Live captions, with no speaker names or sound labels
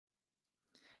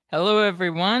Hello,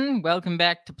 everyone. Welcome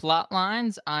back to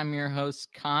Plotlines. I'm your host,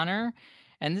 Connor,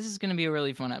 and this is going to be a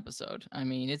really fun episode. I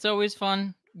mean, it's always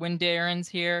fun when Darren's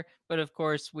here, but of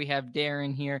course, we have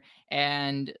Darren here,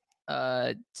 and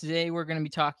today we're going to be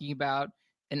talking about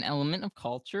an element of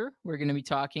culture. We're going to be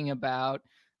talking about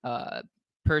uh,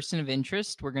 person of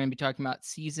interest. We're going to be talking about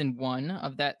season 1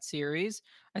 of that series.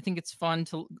 I think it's fun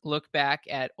to look back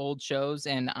at old shows,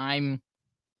 and I'm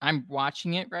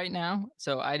watching it right now,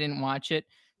 so I didn't watch it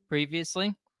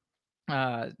previously,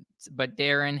 uh, but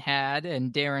Darren had,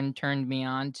 and Darren turned me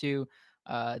on to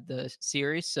the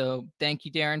series. So thank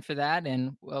you, Darren, for that,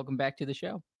 and welcome back to the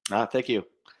show. Thank you.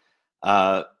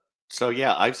 Uh, so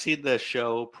I've seen the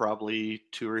show probably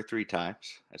 2 or 3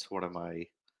 times. It's one of my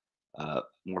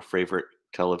more favorite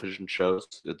television shows.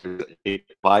 It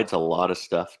provides a lot of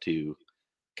stuff to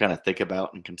kind of think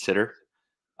about and consider.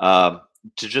 To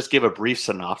just give a brief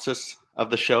synopsis of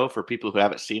the show for people who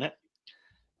haven't seen it.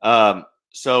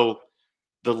 So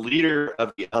the leader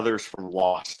of the others from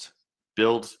Lost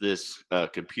builds this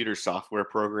computer software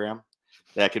program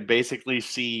that can basically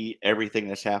see everything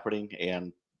that's happening,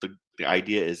 and the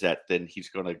idea is that then he's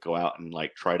going to go out and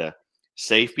like try to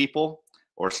save people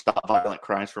or stop violent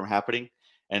crimes from happening.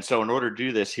 And so in order to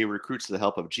do this, he recruits the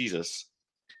help of Jesus.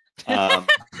 um,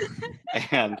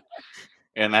 and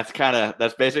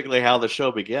that's basically how the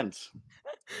show begins.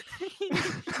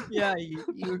 Yeah, he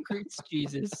recruits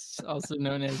Jesus, also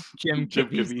known as Jim Jim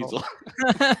Caviezel.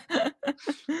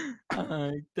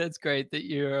 Caviezel. That's great that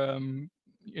you're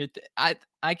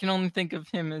I can only think of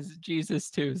him as Jesus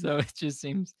too, so it just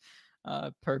seems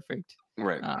perfect.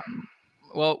 Right.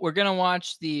 Well, we're gonna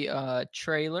watch the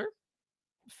trailer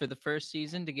for the first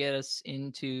season to get us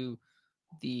into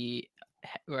the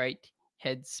right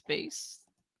headspace.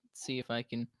 Let's see if I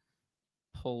can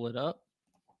pull it up.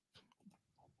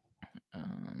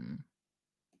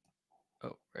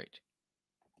 Oh, right.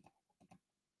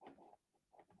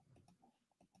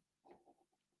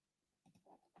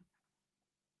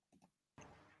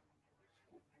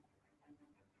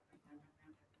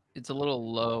 It's a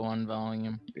little low on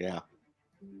volume. Yeah.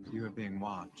 You are being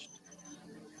watched.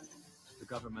 The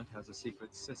government has a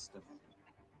secret system.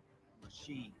 A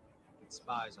machine that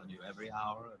spies on you every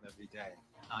hour of every day.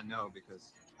 I know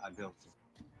because I built it.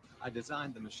 I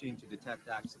designed the machine to detect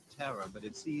acts of terror, but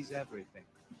it sees everything.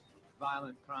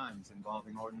 Violent crimes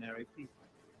involving ordinary people.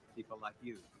 People like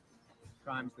you.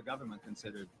 Crimes the government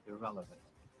considered irrelevant.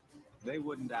 They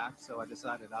wouldn't act, so I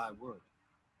decided I would.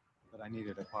 But I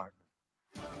needed a partner.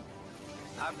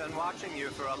 I've been watching you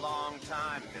for a long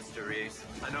time, Mr. Reese.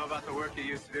 I know about the work you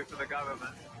used to do for the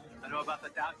government. I know about the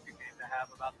doubts you came to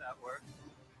have about that work.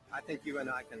 I think you and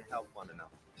I can help one another.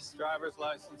 Driver's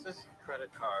licenses, credit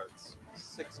cards,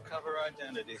 6 cover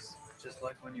identities. Just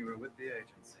like when you were with the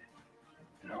agency.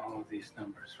 And all of these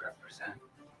numbers represent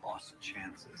lost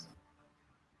chances.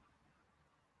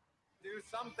 Do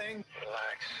something.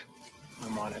 Relax.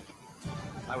 I'm on it.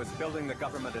 I was building the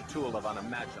government a tool of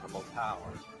unimaginable power.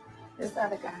 This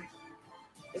other guy,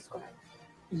 describe.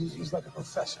 He's like a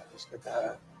professor. He's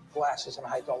got glasses and a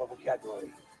high-dollar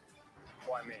vocabulary.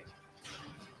 Why me?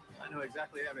 I know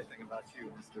exactly everything about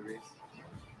you, Mr. Reese.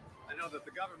 I know that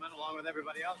the government, along with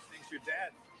everybody else, thinks you're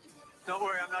dead. Don't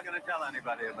worry, I'm not going to tell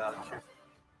anybody about you.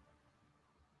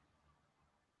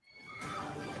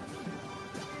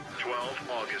 12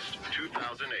 August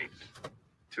 2008.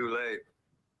 Too late.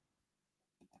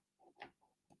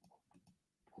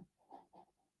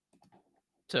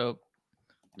 So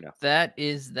Yeah. that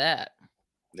is that.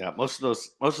 Yeah, most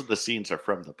of the scenes are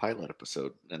from the pilot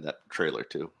episode and that trailer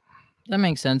too. That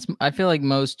makes sense. I feel like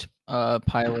most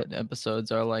pilot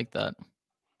episodes are like that.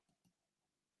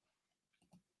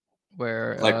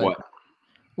 Where Like what?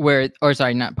 Or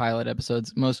sorry, not pilot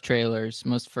episodes. Most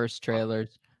first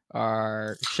trailers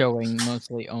are showing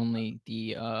mostly only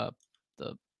the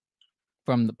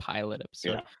from the pilot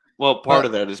episode. Yeah. Well, part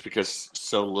of that is because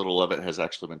so little of it has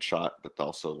actually been shot, but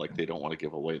also like they don't want to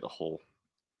give away the whole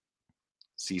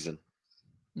season.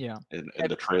 Yeah. In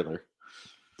the trailer.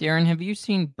 Darren, have you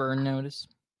seen Burn Notice?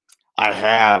 I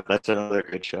have. That's another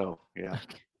good show. Yeah.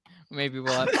 Maybe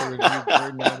we'll have to review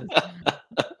Burn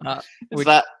Notice.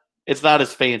 It's not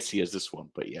as fancy as this one,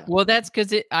 but yeah. Well, that's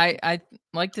because I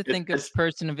like to think of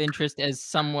Person of Interest as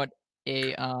somewhat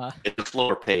it's a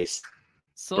slower pace.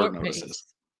 Slower pace.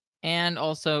 And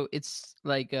also, it's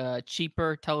like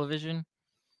cheaper television.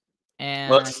 And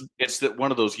well, it's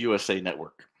one of those USA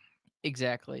Network.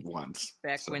 Exactly. Ones.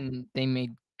 Back when they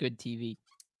made good TV.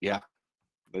 Yeah.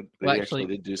 They actually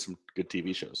did do some good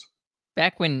TV shows.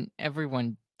 Back when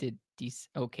everyone did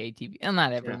okay TV. And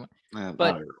not everyone. Yeah.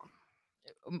 But not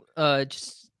everyone.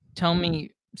 Just tell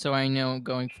me so I know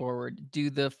going forward, do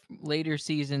the later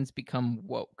seasons become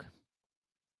woke?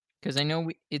 Because I know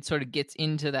it sort of gets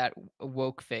into that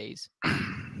woke phase.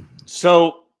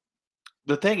 So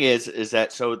the thing is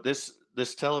that so this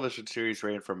television series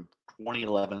ran from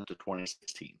 2011 to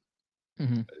 2016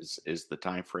 Mm-hmm. is the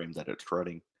time frame that it's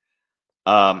running.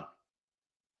 Um,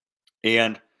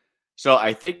 and so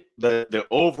I think the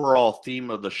overall theme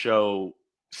of the show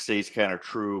stays kind of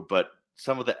true, but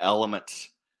some of the elements,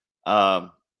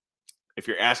 if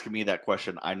you're asking me that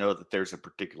question, I know that there's a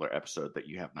particular episode that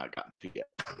you have not gotten to yet.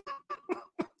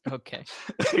 Okay.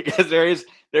 Because there is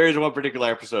one particular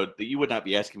episode that you would not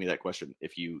be asking me that question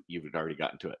if you had already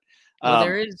gotten to it. Well,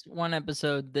 there is one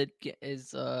episode that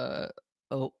is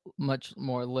much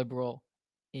more liberal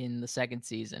in the second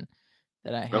season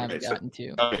that I haven't gotten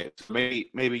to. Okay, so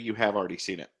maybe you have already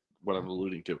seen it. What I'm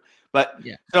alluding to, but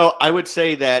Yeah. So I would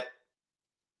say that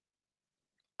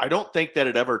I don't think that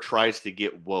it ever tries to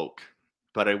get woke,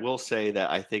 but I will say that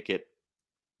I think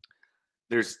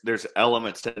there's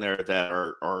elements in there that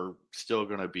are still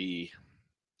going to be.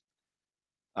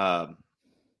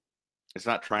 It's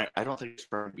not trying. I don't think it's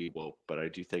trying to be woke, but I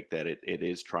do think that it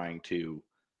is trying to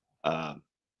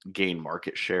gain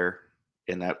market share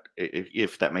in that,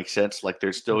 if that makes sense. Like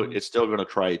there's still it's still going to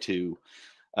try to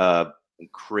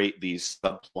create these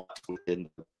subplots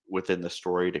within the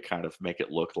story to kind of make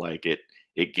it look like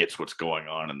it gets what's going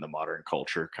on in the modern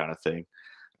culture kind of thing.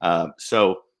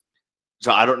 So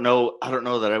I don't know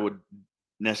that I would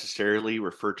necessarily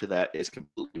refer to that as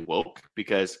completely woke,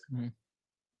 because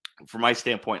from my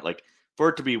standpoint, like for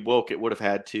it to be woke, it would have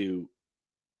had to,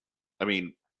 I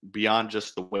mean, beyond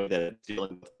just the way that it's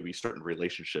dealing with maybe certain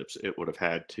relationships, it would have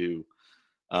had to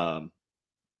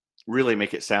really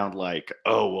make it sound like,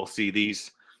 oh, well, see,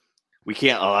 we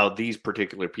can't allow these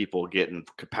particular people getting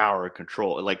power and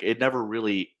control. Like it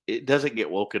doesn't get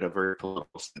woke in a very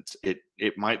political sense.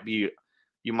 It might be,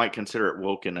 you might consider it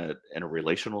woke in a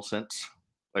relational sense,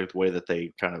 like the way that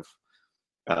they kind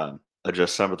of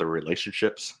adjust some of the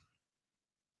relationships.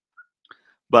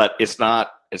 But it's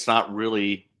not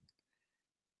really.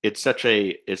 It's such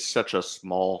a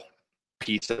small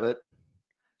piece of it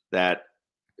that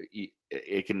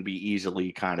it can be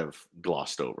easily kind of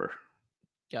glossed over.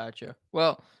 Gotcha.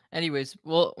 Well, anyways,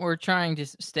 we're trying to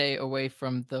stay away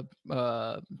from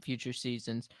the future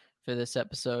seasons for this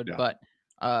episode, Yeah. but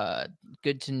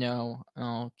good to know.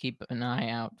 I'll keep an eye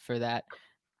out for that.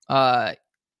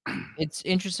 It's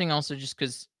interesting also just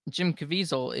because Jim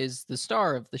Caviezel is the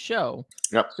star of the show.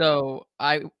 Yep. So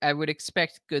I would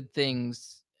expect good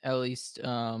things, at least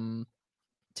to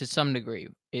some degree,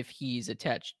 if he's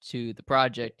attached to the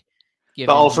project. But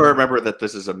also remember that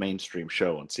this is a mainstream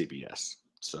show on CBS.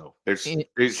 So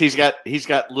he's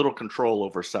got little control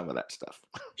over some of that stuff.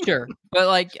 Sure, but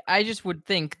like I just would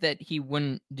think that he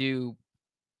wouldn't do.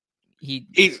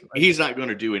 He's not going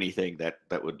to do anything that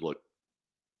would look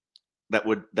that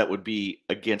would be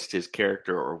against his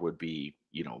character or would be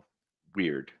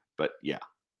weird. But yeah.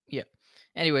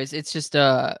 Anyways, it's just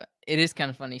it is kind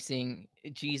of funny seeing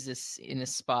Jesus in a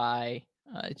spy.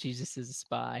 Jesus is a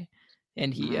spy,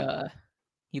 and he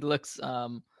looks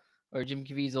or Jim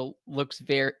Caviezel looks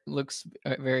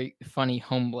very funny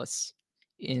homeless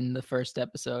in the first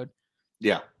episode.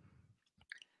 Yeah,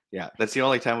 that's the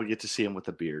only time we get to see him with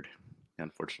a beard,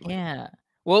 unfortunately. Yeah.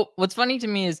 Well, what's funny to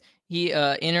me is he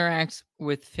interacts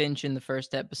with Finch in the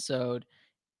first episode,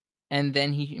 and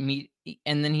then he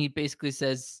basically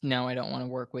says, "No, I don't want to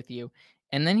work with you,"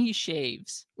 and then he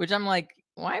shaves, which I'm like,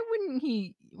 why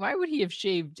would he have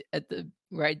shaved at the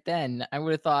right then? I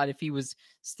would have thought if he was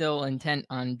still intent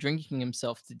on drinking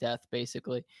himself to death,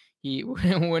 basically, he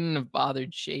wouldn't have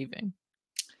bothered shaving.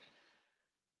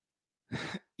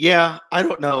 Yeah, I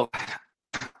don't know.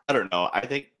 I don't know.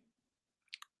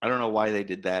 I don't know why they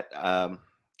did that.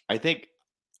 I think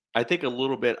a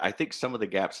little bit. I think some of the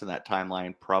gaps in that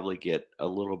timeline probably get a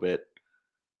little bit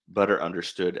better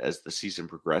understood as the season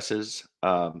progresses.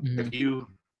 I'm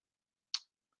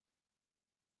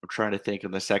trying to think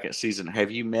in the second season. Have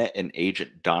you met an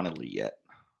Agent Donnelly yet?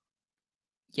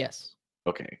 Yes.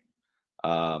 Okay.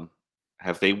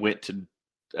 Have they went to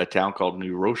a town called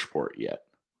New Rocheport yet?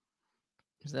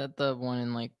 Is that the one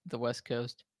in like the West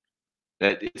Coast?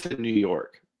 It's in New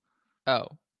York. Oh.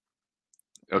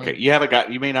 Okay.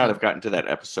 You may not have gotten to that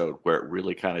episode where it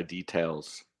really kind of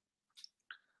details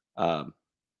kind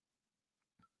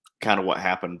of what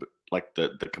happened, like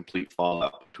the complete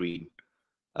fallout between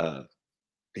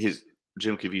his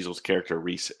Jim Caviezel's character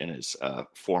Reese and his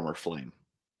former flame.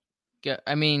 Yeah,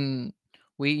 I mean,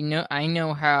 I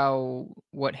know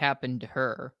what happened to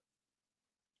her.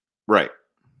 Right.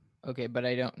 Okay, but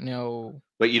I don't know.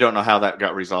 But you don't know how that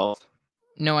got resolved.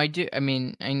 No, I do. I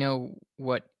mean, I know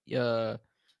what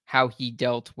how he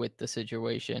dealt with the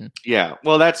situation. Yeah.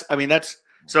 Well, that's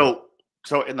so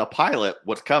in the pilot,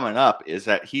 what's coming up is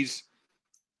that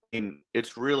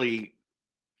it's really,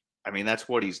 that's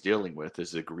what he's dealing with,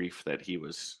 is the grief that he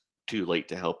was too late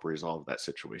to help resolve that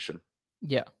situation.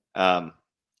 Yeah. And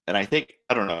I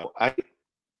don't know.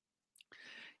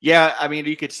 Yeah,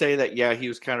 you could say that, yeah, he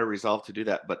was kind of resolved to do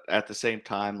that, but at the same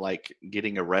time, like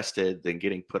getting arrested, then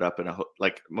getting put up in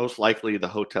most likely the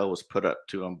hotel was put up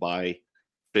to him by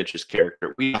Finch's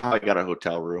character. We know how he got a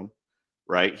hotel room,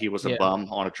 right? He was a Yeah. bum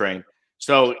on a train.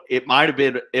 So it might have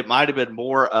been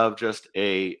more of just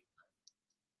it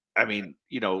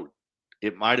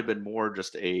might have been more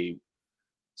just a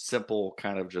simple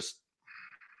kind of just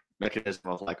mechanism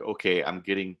of like, okay,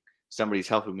 somebody's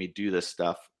helping me do this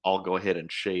stuff. I'll go ahead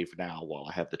and shave now while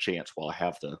I have the chance, while I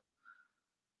have the,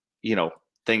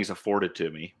 things afforded to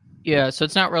me. Yeah, so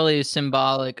it's not really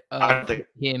symbolic I don't of think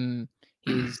him.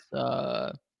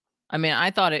 I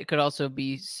thought it could also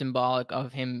be symbolic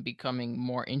of him becoming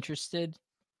more interested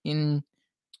in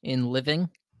living.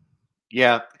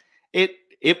 Yeah,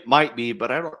 it might be,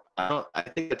 but I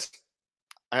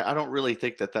don't really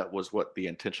think that was what the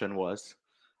intention was.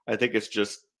 I think it's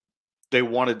just they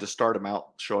wanted to start him out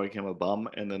showing him a bum,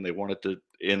 and then they wanted to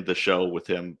end the show with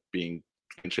him being,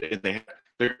 and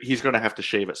he's going to have to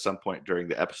shave at some point during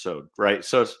the episode, right?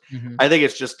 So I think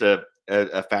it's just a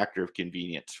factor of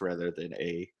convenience rather than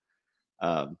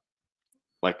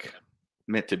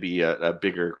meant to be a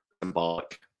bigger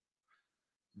symbolic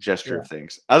gesture of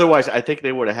things. Otherwise, I think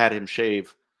they would have had him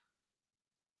shave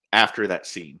after that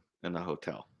scene in the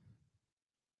hotel.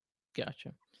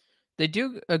 Gotcha. They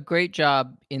do a great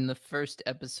job in the first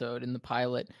episode, in the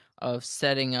pilot, of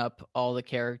setting up all the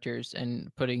characters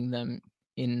and putting them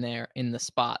in the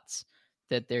spots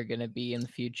that they're going to be in the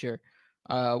future.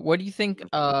 What do you think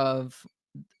of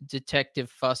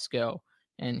Detective Fusco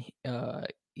and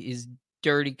his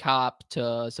dirty cop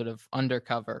to sort of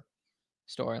undercover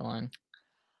storyline?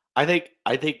 I think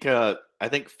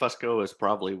Fusco is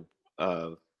probably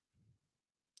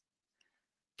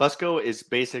Fusco is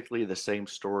basically the same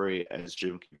story as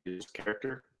Jim Caviezel's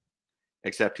character,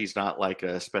 except he's not like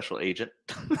a special agent.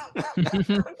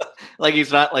 Like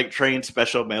he's not like trained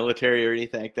special military or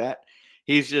anything like that.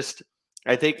 He's just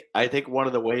I think one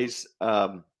of the ways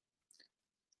that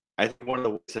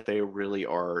they really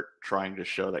are trying to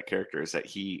show that character is that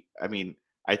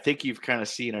I think you've kind of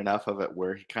seen enough of it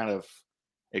where he kind of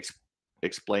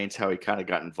explains how he kind of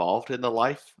got involved in the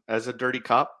life as a dirty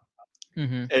cop.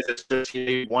 Mm-hmm. As it's just he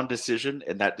made one decision,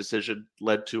 and that decision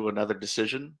led to another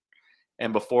decision,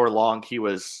 and before long,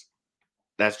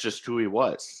 that's just who he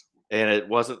was, and it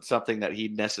wasn't something that he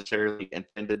necessarily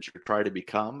intended to try to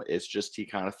become. It's just he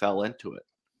kind of fell into it.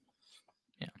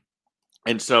 Yeah,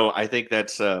 and so I think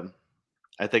that's something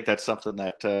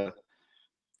that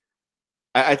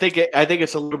I think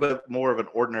it's a little bit more of an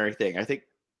ordinary thing. I think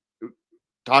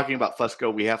talking about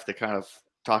Fusco, we have to kind of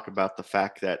talk about the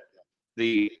fact that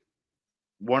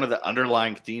one of the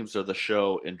underlying themes of the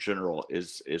show in general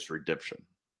is redemption.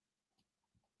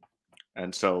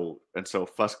 And so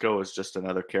Fusco is just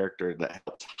another character that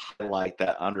helps highlight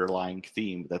that underlying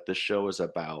theme that this show is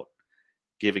about,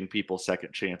 giving people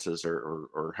second chances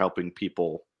or helping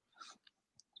people,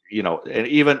 and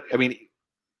even,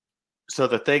 so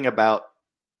the thing about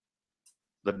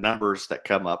the numbers that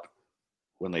come up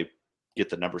when they get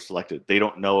the number selected, they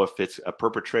don't know if it's a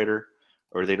perpetrator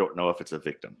or they don't know if it's a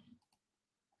victim.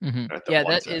 Mm-hmm. Yeah,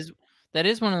 that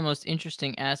is one of the most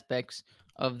interesting aspects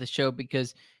of the show,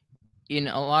 because in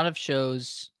a lot of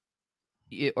shows,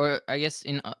 or I guess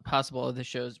in possible other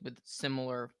shows with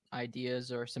similar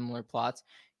ideas or similar plots,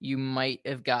 you might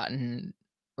have gotten,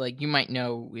 like, you might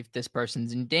know if this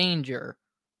person's in danger.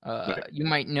 Right. You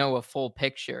might know a full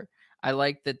picture. I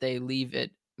like that they leave it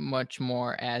much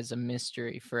more as a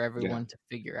mystery for everyone to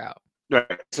figure out.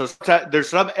 Right. So there's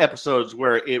some episodes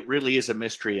where it really is a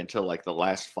mystery until like the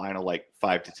last final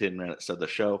 5 to 10 minutes of the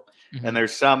show. Mm-hmm. And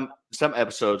there's some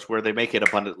episodes where they make it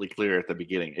abundantly clear at the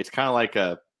beginning. It's kind of like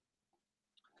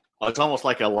it's almost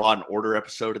like a Law and Order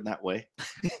episode in that way.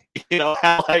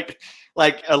 How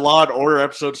like a Law and Order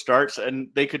episode starts and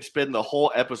they could spend the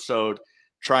whole episode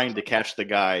trying to catch the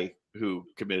guy who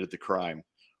committed the crime,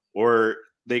 or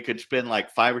they could spend like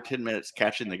 5 or 10 minutes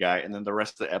catching the guy, and then the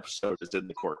rest of the episode is in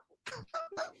the court.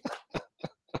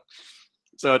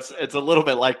 So it's a little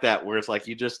bit like that, where it's like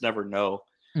you just never know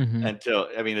until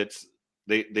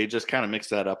they just kind of mix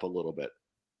that up a little bit.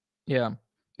 Yeah,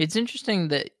 it's interesting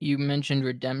that you mentioned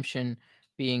redemption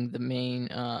being the main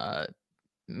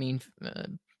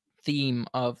theme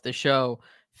of the show.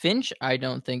 Finch, I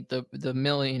don't think the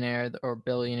millionaire or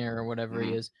billionaire or whatever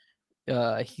he is,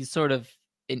 he's sort of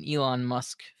an Elon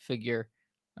Musk figure.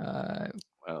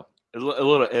 Well, a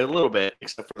little bit,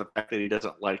 except for the fact that he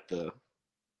doesn't like to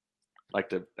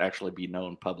actually be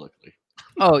known publicly.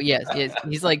 Oh yes,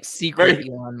 he's like secret Very,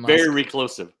 Elon Musk. very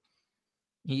reclusive.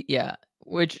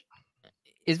 Which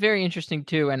is very interesting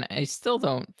too. And I still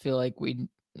don't feel like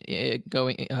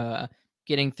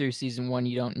getting through season 1,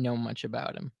 you don't know much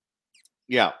about him.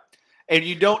 Yeah, and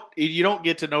you don't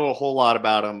get to know a whole lot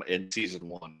about him in season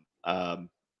 1.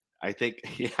 I think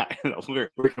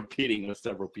we're competing with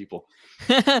several people.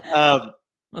 Well,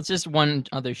 it's just one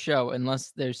other show,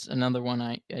 unless there's another one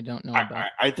I don't know about.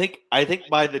 I think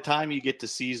by the time you get into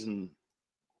season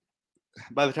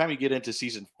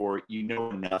 4, you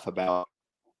know enough about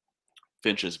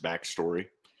Finch's backstory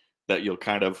that you'll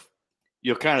kind of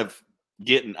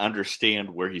get and understand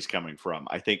where he's coming from.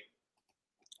 I think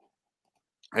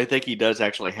he does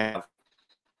actually have.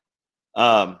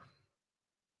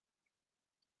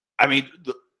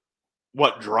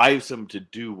 What drives him to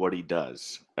do what he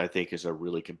does, I think, is a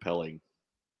really compelling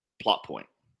plot point.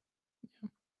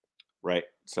 Right?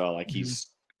 So, like,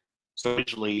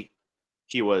 originally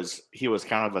he was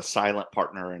kind of a silent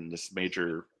partner in this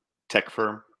major tech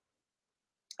firm,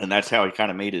 and that's how he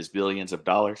kind of made his billions of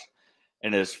dollars.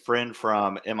 And his friend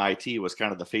from MIT was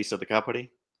kind of the face of the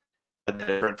company, and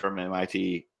the friend from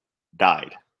MIT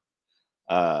died,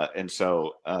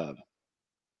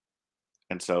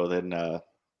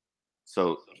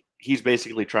 so he's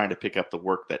basically trying to pick up the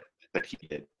work that he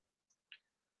did.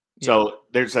 Yeah. So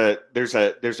there's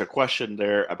a question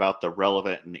there about the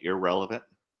relevant and irrelevant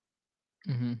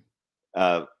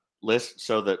list.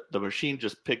 So that the machine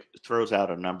just throws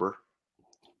out a number,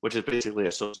 which is basically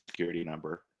a social security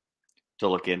number to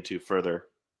look into further.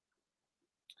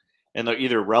 And they're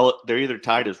either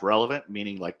tied as relevant,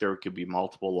 meaning like there could be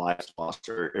multiple lives lost,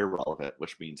 or irrelevant,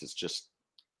 which means it's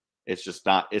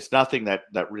nothing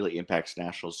that really impacts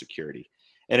national security.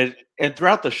 And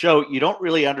throughout the show, you don't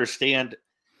really understand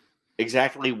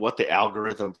exactly what the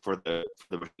algorithm for the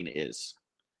machine is.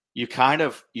 You kind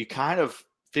of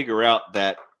figure out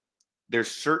that there's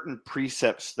certain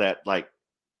precepts that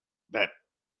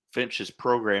Finch is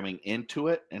programming into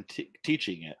it and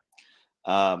teaching it.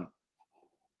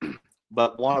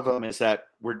 But one of them is that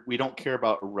we don't care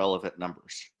about irrelevant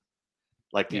numbers.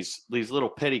 Like these little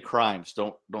petty crimes,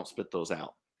 don't spit those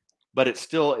out. But it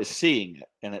still is seeing it,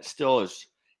 and it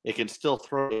can still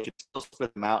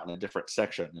spit them out in a different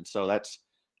section. And so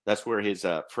that's where his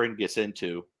friend gets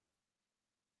into.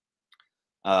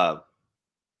 And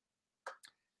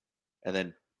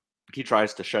then he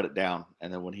tries to shut it down,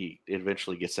 and then when he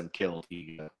eventually gets him killed,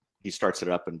 he starts it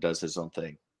up and does his own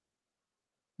thing.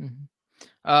 Mm-hmm.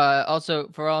 Also,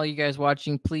 for all you guys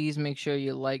watching, please make sure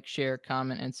you like, share,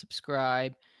 comment, and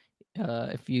subscribe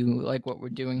if you like what we're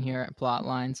doing here at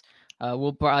Plotlines.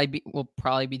 We'll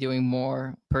probably be doing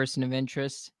more person of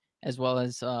interest, as well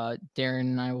as Darren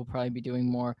and I will probably be doing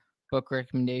more book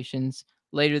recommendations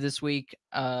later this week.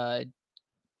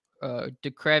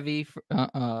 DeCrevy,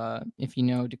 if you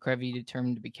know DeCrevy,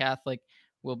 Determined to be Catholic,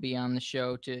 will be on the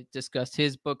show to discuss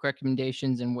his book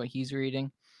recommendations and what he's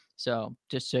reading. So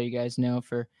just so you guys know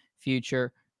for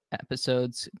future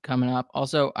episodes coming up.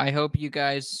 Also, I hope you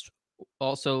guys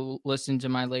also listen to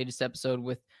my latest episode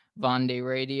with Vonday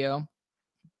Radio.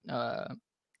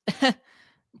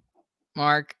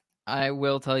 Mark, I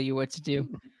will tell you what to do.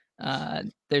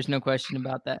 There's no question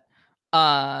about that.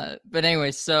 But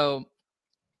anyway, so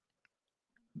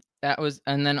that was,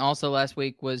 and then also last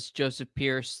week was Joseph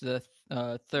Pierce, the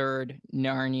third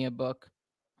Narnia book.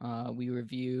 We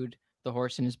reviewed The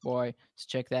Horse and His Boy, so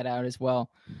check that out as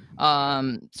well.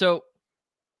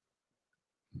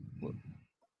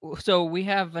 So we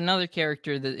have another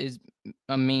character that is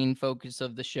a main focus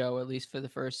of the show, at least for the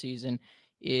first season,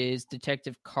 is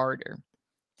Detective Carter.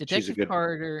 Detective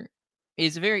Carter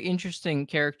is a very interesting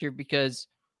character because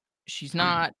she's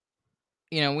not,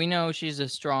 we know she's a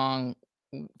strong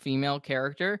female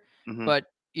character, but,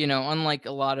 unlike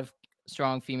a lot of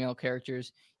strong female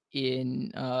characters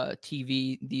in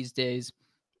TV these days,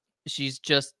 she's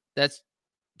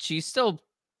still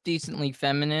decently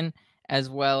feminine, as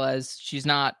well as she's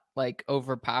not like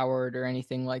overpowered or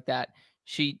anything like that.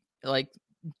 She, like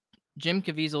Jim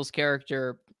Caviezel's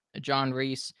character, John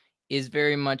Reese, is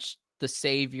very much the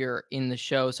savior in the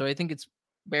show. So I think it's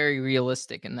very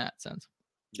realistic in that sense.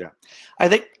 Yeah. I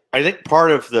think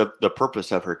part of the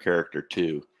purpose of her character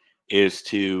too is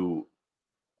to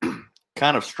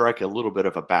kind of strike a little bit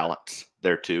of a balance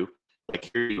there too. Like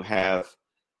here you have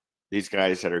these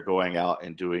guys that are going out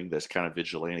and doing this kind of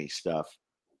vigilante stuff.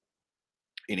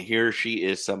 And here she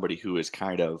is somebody who is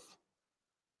kind of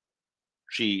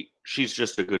she's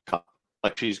just a good cop.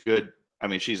 Like she's good. I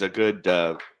mean, she's a good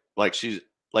she's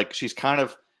she kind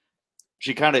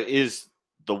of is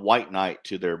the White Knight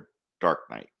to their Dark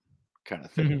Knight kind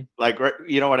of thing. Mhm. Like,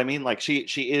 you know what I mean? Like she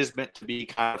is meant to be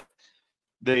kind of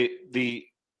the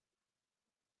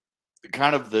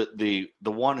kind of the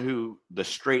one who the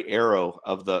straight arrow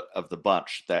of the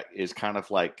bunch that is kind of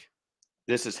like,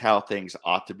 this is how things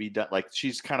ought to be done. Like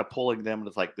she's kind of pulling them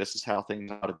with like, this is how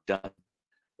things ought to be done.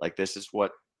 Like this is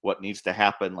what needs to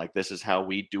happen. Like this is how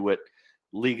we do it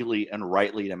legally and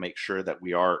rightly to make sure that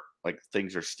we are like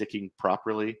things are sticking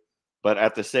properly. But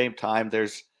at the same time,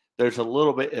 there's a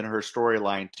little bit in her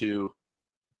storyline too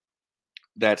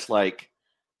that's like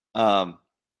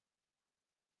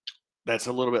that's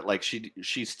a little bit like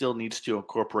she still needs to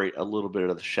incorporate a little bit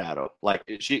of the shadow. Like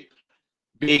she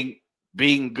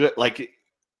being good, like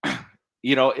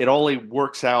you know, it only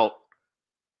works out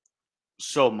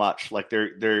so much. Like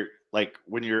they're like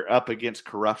when you're up against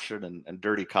corruption and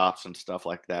dirty cops and stuff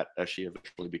like that, as she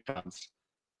eventually becomes,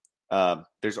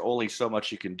 there's only so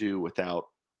much you can do without,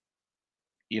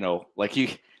 you know, like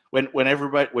when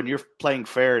you're playing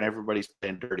fair and everybody's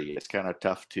playing dirty, it's kind of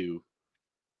tough to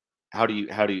how do you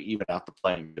even out the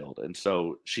playing field. And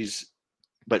so she's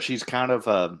kind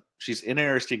of she's an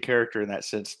interesting character in that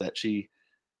sense that she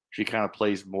kind of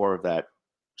plays more of that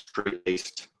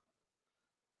straight-laced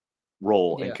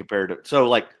role and compared to, so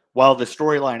like while the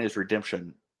storyline is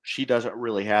redemption, she doesn't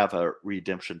really have a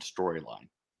redemption storyline.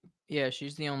 Yeah,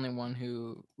 she's the only one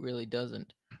who really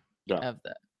doesn't have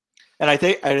that. And I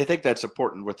think that's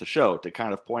important with the show to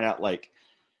kind of point out like,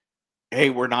 hey,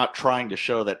 we're not trying to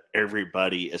show that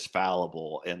everybody is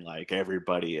fallible and like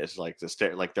everybody is like this.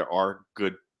 Like there are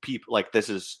good people. Like this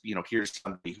is, you know, here's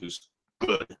somebody who's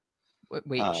good.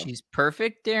 Wait, she's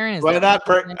perfect, Darren? Is well, that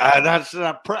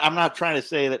I'm not trying to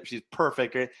say that she's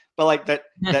perfect, but like that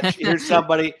here's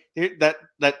somebody that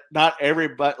not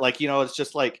everybody, like, you know, it's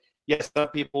just like, yes, some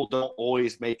people don't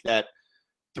always make that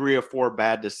 3 or 4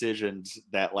 bad decisions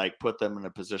that like put them in a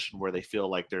position where they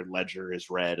feel like their ledger is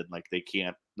red and like they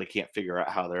can't figure out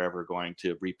how they're ever going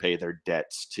to repay their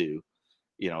debts to,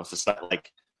 you know, society. Like,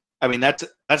 I mean,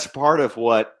 that's part of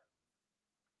what,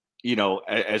 you know,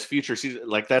 as future season,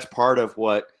 like that's part of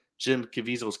what Jim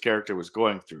Caviezel's character was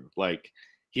going through. Like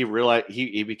he realized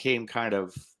he became kind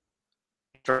of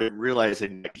started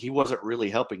realizing that he wasn't really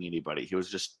helping anybody. He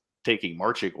was just taking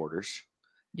marching orders.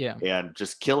 Yeah. And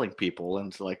just killing people. And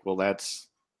it's like, well, that's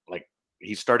like,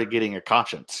 he started getting a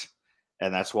conscience.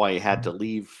 And that's why he had to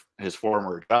leave his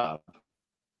former job.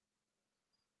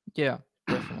 Yeah,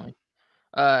 definitely.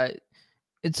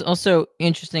 It's also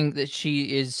interesting that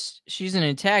she's an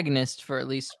antagonist for at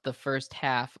least the first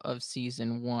half of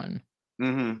season 1.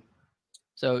 Mm-hmm.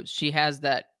 So she has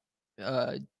that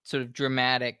sort of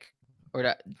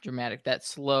that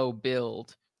slow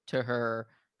build to her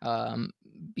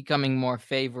becoming more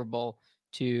favorable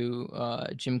to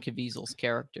Jim Caviezel's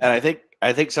character. And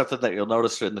I think something that you'll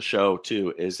notice in the show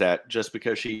too is that just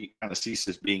because she kind of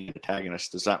ceases being an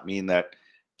antagonist does not mean that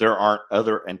there aren't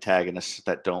other antagonists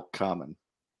that don't come and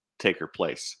take her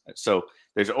place. So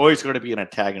there's always going to be an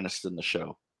antagonist in the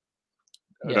show,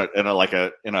 in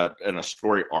a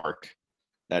story arc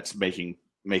that's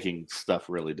making stuff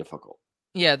really difficult.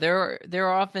 Yeah, there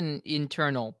are often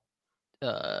internal,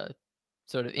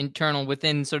 sort of internal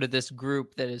within sort of this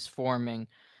group that is forming,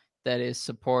 that is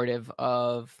supportive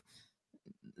of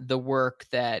the work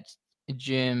that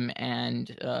John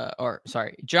and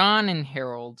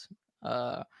Harold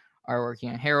are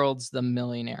working on. Harold's the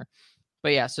millionaire.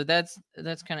 But yeah, so that's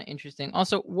kind of interesting.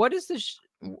 Also, what is this?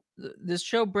 This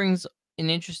show brings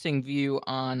an interesting view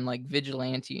on like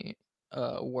vigilante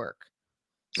work.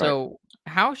 So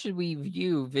how should we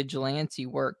view vigilante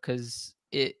work? Because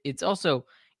it's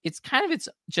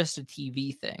just a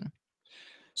TV thing.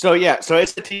 So yeah, so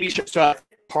it's a TV show.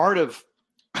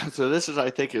 So this is,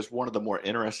 I think, is one of the more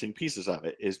interesting pieces of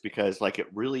it, is because like it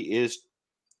really is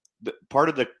part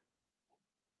of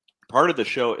the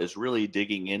show is really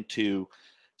digging into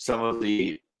some of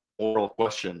the moral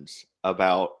questions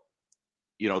about,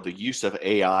 you know, the use of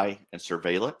AI and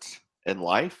surveillance in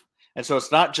life. And so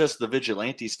it's not just the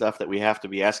vigilante stuff that we have to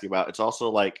be asking about. It's also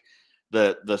like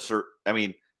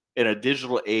in a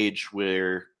digital age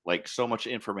where like so much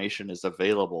information is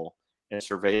available and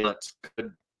surveillance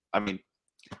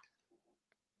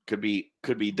could be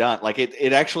done. Like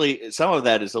it actually, some of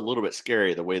that is a little bit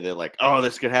scary, the way they're like, oh,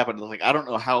 this could happen. Like, I don't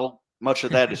know how much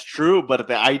of that is true, but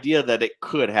the idea that it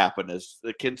could happen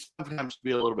it can sometimes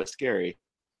be a little bit scary.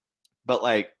 But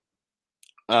like,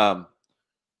 Um,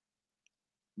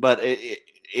 but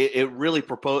it really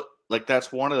propose like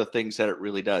that's one of the things that it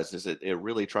really does is it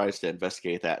really tries to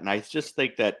investigate that. And I just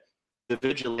think that the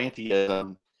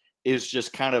vigilantism is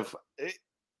just kind of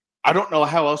I don't know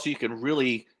how else you can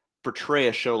really portray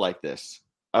a show like this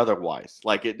otherwise.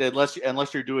 Like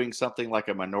unless you're doing something like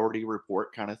a Minority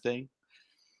Report kind of thing.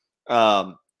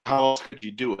 How else could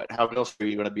you do it? How else are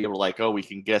you going to be able to like, oh, we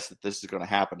can guess that this is going to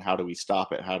happen. How do we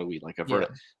stop it? How do we like avert it?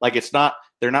 Like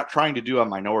they're not trying to do a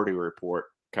Minority Report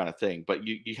kind of thing, but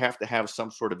you have to have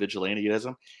some sort of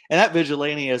vigilantism. And that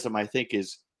vigilantism, I think,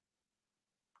 is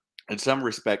in some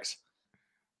respects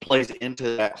plays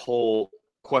into that whole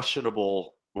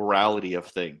questionable morality of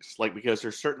things. Like, because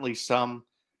there's certainly some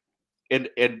and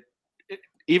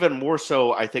even more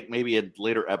so, I think maybe in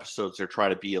later episodes they're trying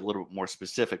to be a little bit more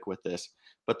specific with this.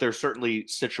 But there's certainly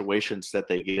situations that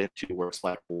they get into where it's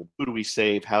like, well, who do we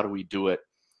save? How do we do it?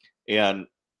 And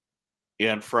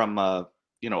from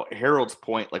Harold's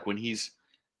point, like when he's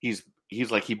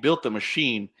like he built the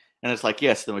machine, and it's like,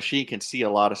 yes, the machine can see a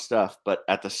lot of stuff, but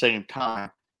at the same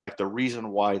time, like the reason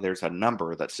why there's a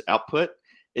number that's output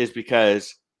is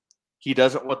because he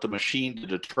doesn't want the machine to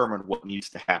determine what needs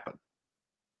to happen.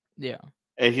 Yeah.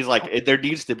 And he's like, there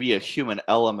needs to be a human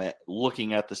element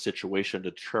looking at the situation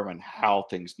to determine how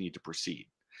things need to proceed.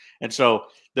 And so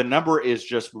the number is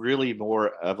just really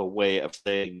more of a way of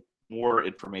saying more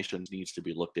information needs to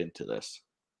be looked into this.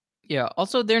 Yeah.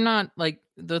 Also, they're not like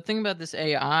the thing about this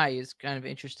AI is kind of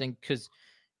interesting because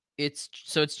it's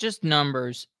just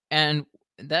numbers. And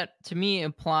that to me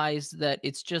implies that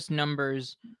it's just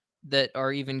numbers that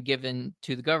are even given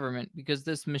to the government, because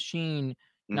this machine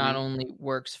not only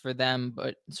works for them,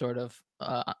 but sort of,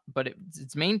 but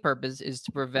its main purpose is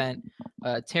to prevent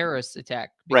a terrorist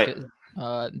attack. Because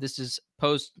this is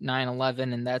post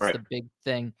 9/11, and that's the big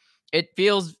thing. It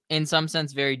feels, in some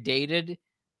sense, very dated.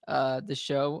 The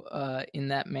show, in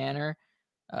that manner,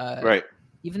 Right.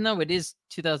 Even though it is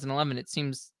 2011, it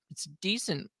seems it's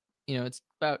decent. It's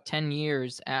about 10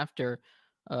 years after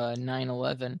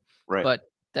 9/11, Right. but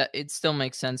that it still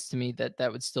makes sense to me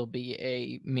that would still be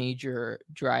a major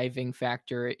driving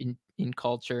factor in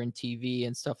culture and TV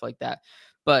and stuff like that.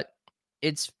 But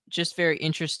it's just very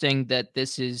interesting that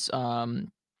this is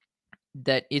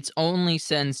that it's only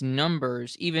sends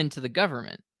numbers even to the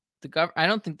government. I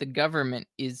don't think the government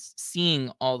is seeing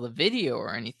all the video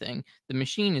or anything. The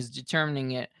machine is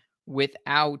determining it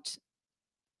without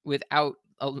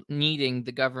needing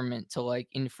the government to like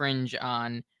infringe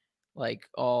on like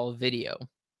all video.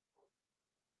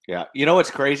 Yeah. You know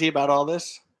what's crazy about all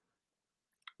this?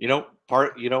 You know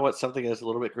what something is a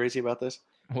little bit crazy about this?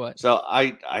 What? So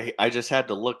I just had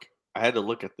to look. I had to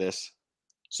look at this.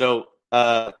 So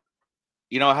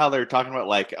you know how they're talking about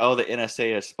like, oh, the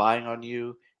NSA is spying on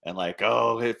you, and like,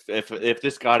 oh, if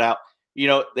this got out,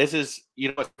 this is,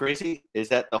 what's crazy is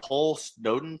that the whole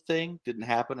Snowden thing didn't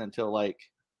happen until like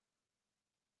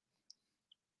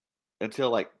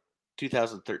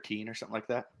 2013 or something like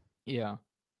that. Yeah.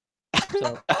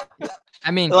 So,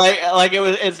 I mean,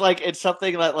 it's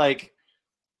something that like,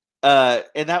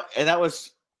 and that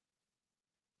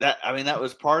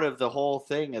was part of the whole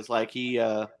thing is like he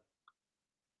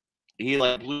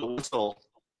like blew a whistle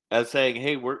as saying,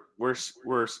 hey, we're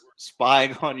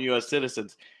spying on U.S.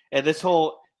 citizens, and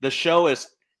the show is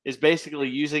basically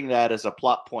using that as a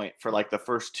plot point for like the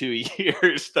first 2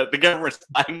 years that the government's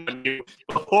spying on you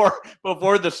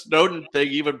before the Snowden thing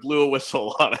even blew a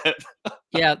whistle on it.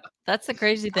 Yeah, that's the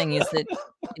crazy thing is that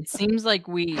it seems like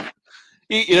we,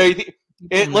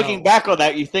 looking back on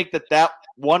that, you think that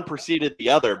one preceded the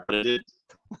other, but it didn't.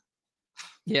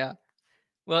 Yeah.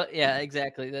 Well, yeah,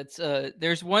 exactly. That's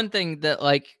there's one thing that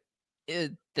like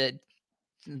that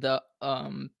the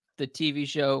TV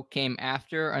show came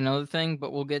after another thing,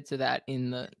 but we'll get to that in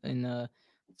the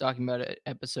talking about it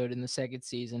episode in the second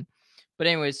season. But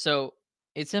anyways, so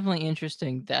it's definitely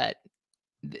interesting that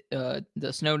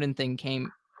the Snowden thing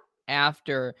came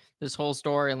after this whole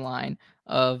storyline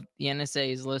of the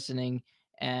NSA is listening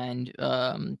and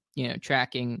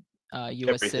tracking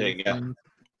U.S. Everything, citizens,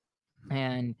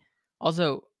 and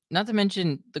also not to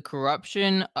mention the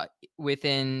corruption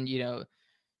within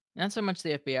not so much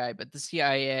the FBI but the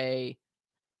CIA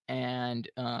and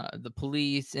the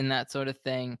police and that sort of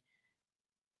thing.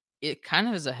 It kind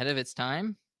of is ahead of its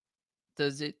time.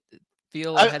 Does it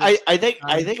feel? I think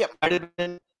it might have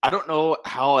been. I don't know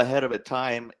how ahead of its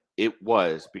time it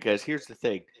was, because here's the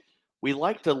thing: we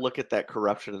like to look at that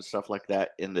corruption and stuff like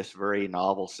that in this very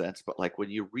novel sense, but like when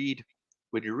you read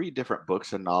different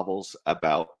books and novels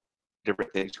about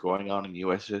different things going on in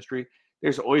U.S. history,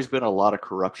 there's always been a lot of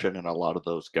corruption in a lot of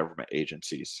those government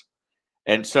agencies,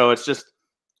 and so it's just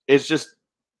it's just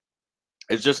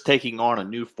taking on a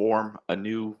new form, a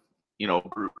new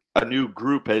group. A new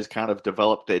group has kind of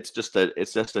developed. It's just a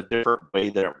different way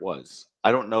than it was.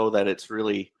 I don't know that it's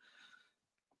really.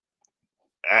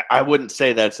 I wouldn't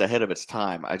say that it's ahead of its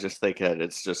time. I just think that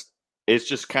it's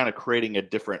just kind of creating a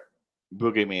different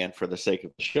boogeyman for the sake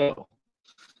of the show.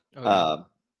 Okay.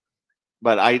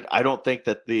 But I don't think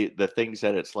that the things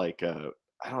that it's like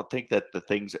I don't think that the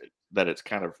things that it's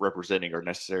kind of representing are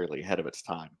necessarily ahead of its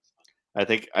time. I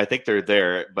think they're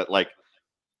there, but like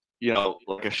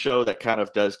like a show that kind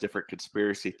of does different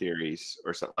conspiracy theories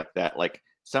or something like that. Like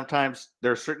sometimes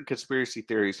there are certain conspiracy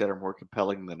theories that are more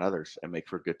compelling than others and make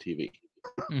for good TV.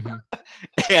 Hmm.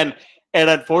 and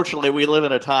unfortunately, we live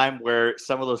in a time where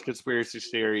some of those conspiracy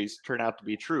theories turn out to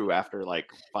be true after like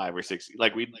 5 or 6.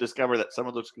 Like we discover that some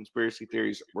of those conspiracy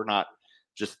theories were not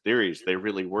just theories; they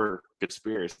really were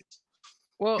conspiracies.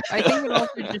 Well, I think it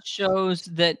also just shows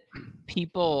that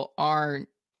people aren't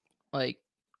like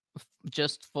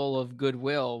just full of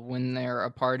goodwill when they're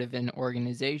a part of an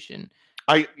organization.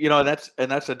 That's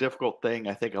a difficult thing.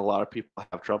 I think a lot of people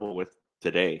have trouble with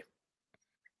today.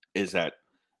 Is that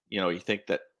you think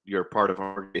that you're part of an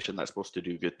organization that's supposed to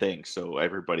do good things, so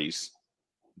everybody's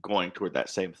going toward that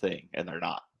same thing, and they're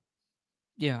not.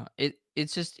 Yeah,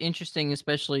 it's just interesting,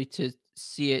 especially to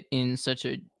see it in such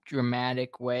a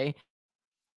dramatic way.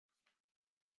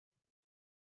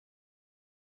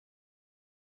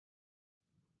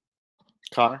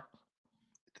 Connor,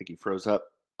 I think you froze up.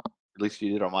 At least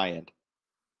you did on my end.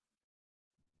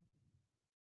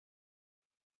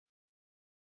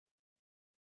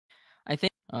 I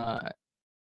think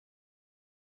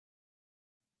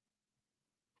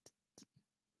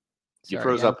You sorry,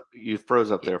 froze guys. up. You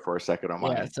froze up there for a second on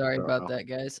my Yeah, end. sorry I don't about know. that,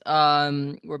 guys.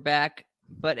 We're back.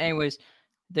 But anyways,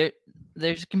 there's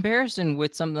a comparison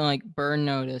with something like Burn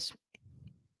Notice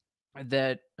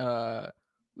that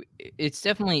it's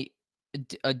definitely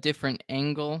a different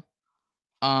angle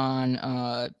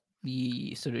on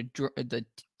the sort of the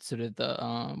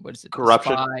what is it, the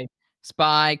Corruption.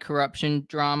 spy corruption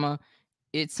drama.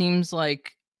 It seems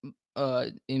like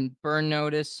in Burn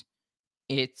Notice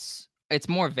it's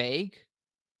more vague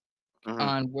Mhm.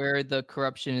 on where the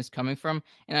corruption is coming from,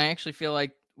 and I actually feel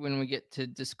like when we get to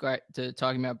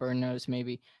talking about Burn Notice,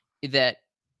 maybe that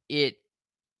it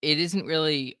isn't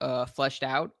really fleshed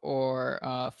out or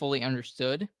fully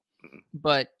understood,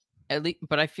 but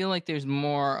but I feel like there's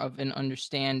more of an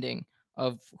understanding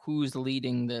of who's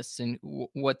leading this and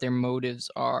what their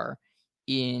motives are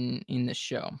in the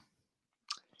show.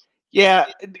 Yeah,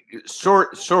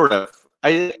 sort of.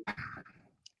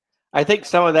 I think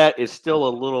some of that is still a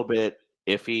little bit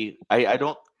iffy. I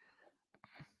don't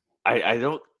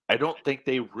think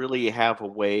they really have a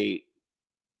way.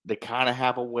 They kind of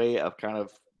have a way of kind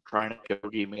of trying to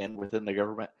boogeyman within the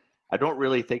government. I don't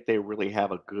really think they really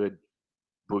have a good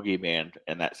boogeyman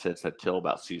in that sense until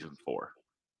about season 4.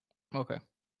 Okay.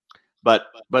 But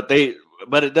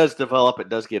it does develop. It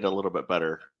does get a little bit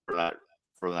better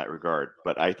from that regard.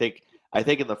 But I think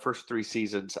in the first 3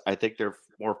 seasons, I think they're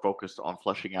more focused on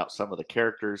fleshing out some of the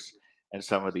characters and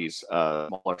some of these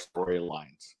smaller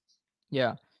storylines.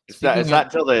 Yeah. It's not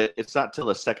until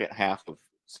the second half of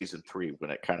season 3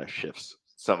 when it kind of shifts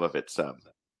some of its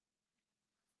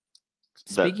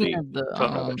Speaking the of the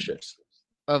tone of it shifts.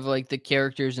 of like the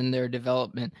characters and their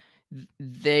development,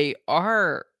 they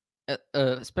are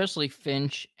especially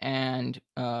Finch and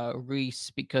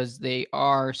Reese, because they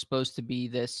are supposed to be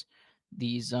these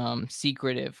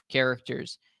secretive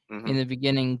characters. In the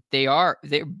beginning, they're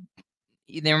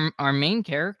our main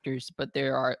characters, but they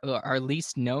are our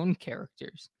least known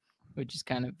characters, which is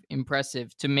kind of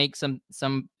impressive to make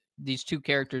these two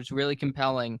characters really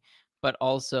compelling, but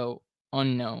also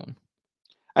unknown.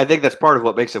 I think that's part of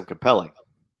what makes them compelling.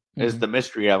 Is Mhm. the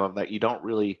mystery of them, that you don't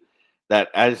really, that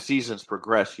as seasons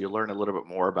progress, you learn a little bit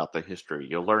more about the history.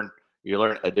 You learn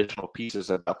additional pieces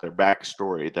about their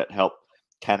backstory that help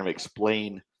kind of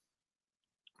explain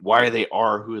why they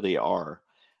are who they are.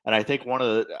 And I think one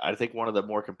of the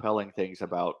more compelling things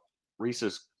about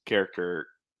Reese's character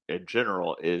in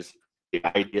general is the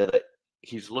idea that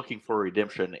he's looking for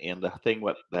redemption, and the thing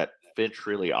that Finch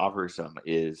really offers him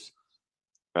is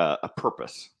a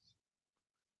purpose,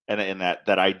 and that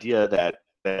idea that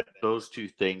those two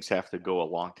things have to go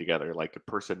along together. Like a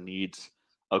person needs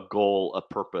a goal, a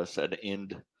purpose, an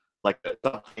end, like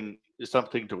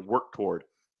something to work toward,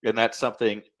 and that's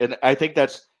something. And I think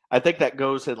that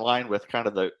goes in line with kind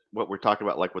of what we're talking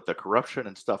about, like with the corruption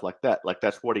and stuff like that. Like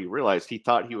that's what he realized. He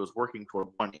thought he was working toward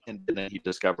one end, and then he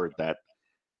discovered that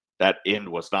end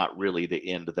was not really the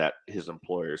end that his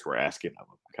employers were asking of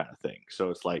him, kind of thing. So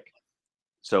it's like,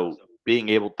 so being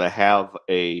able to have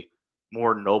a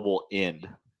more noble end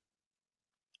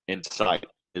in sight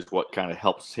is what kind of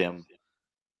helps him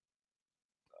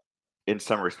in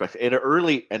some respects. In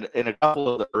a couple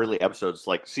of the early episodes,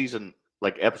 like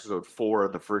episode 4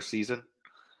 of the first season,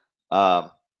 I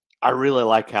really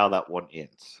like how that one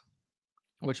ends.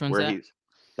 Which one's that?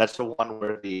 That's the one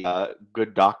where the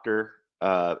good doctor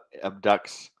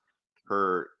abducts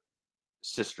her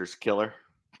sister's killer.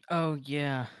 Oh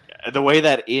yeah. The way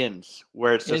that ends,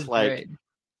 where it's just like great.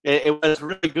 it was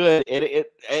really good.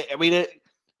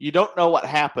 You don't know what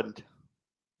happened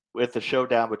with the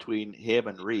showdown between him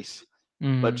and Reese,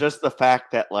 but just the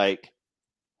fact that like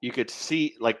you could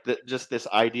see like just this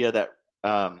idea that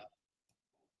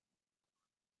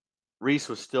Reese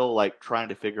was still like trying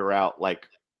to figure out like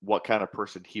what kind of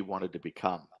person he wanted to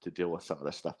become to deal with some of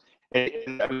this stuff.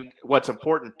 And I mean, what's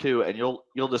important too, and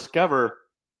you'll discover.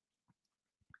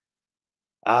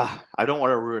 I don't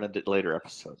want to ruin a later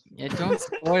episode. Yeah, don't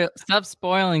stop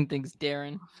spoiling things,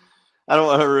 Darren. I don't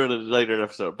want to ruin a later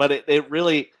episode, but it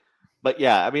really, but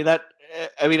yeah, I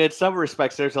mean in some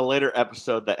respects, there's a later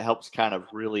episode that helps kind of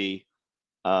really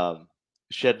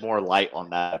shed more light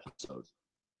on that episode.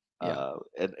 Yeah.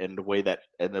 And the way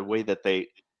that they,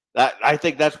 I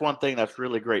think that's one thing that's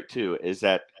really great too, is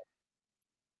that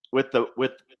with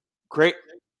great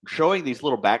showing these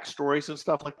little backstories and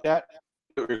stuff like that,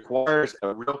 it requires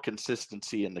a real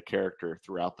consistency in the character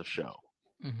throughout the show.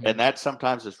 Mm-hmm. And that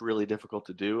sometimes is really difficult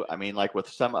to do. I mean, like with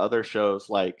some other shows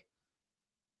like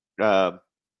like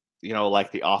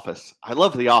The Office. I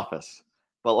love The Office,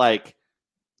 but like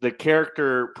the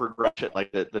character progression,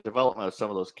 like the development of some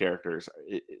of those characters,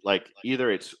 like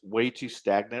either it's way too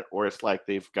stagnant or it's like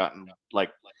they've gotten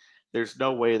like there's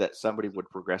no way that somebody would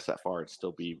progress that far and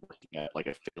still be working at like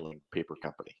a failing paper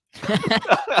company.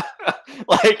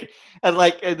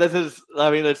 and this is,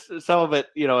 I mean, it's some of it,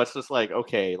 it's just like,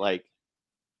 okay, like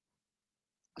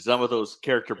some of those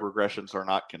character progressions are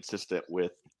not consistent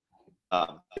with,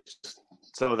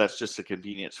 some of that's just a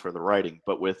convenience for the writing.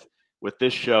 But with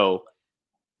this show,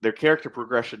 their character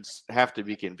progressions have to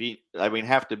be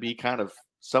have to be kind of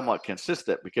somewhat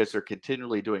consistent because they're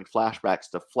continually doing flashbacks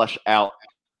to flesh out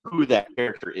who that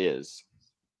character is.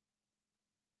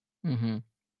 Mm-hmm.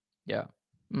 Yeah.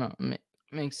 No,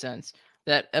 makes sense.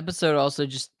 That episode also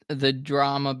just the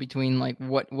drama between like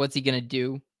what's he gonna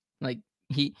do? Like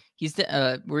he's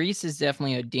Reese is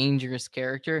definitely a dangerous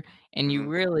character, and you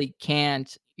really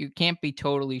can't be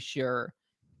totally sure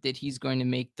that he's going to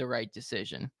make the right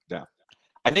decision. Yeah.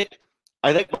 I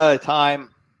think by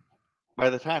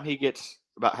the time he gets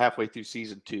about halfway through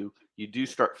season 2, you do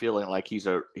start feeling like he's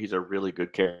a really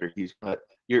good character.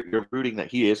 You're rooting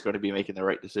that he is going to be making the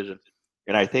right decision,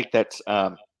 and I think that's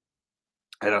I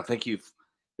don't think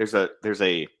there's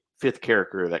a fifth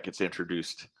character that gets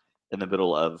introduced in the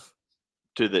middle of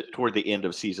toward the end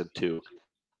of season 2,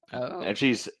 and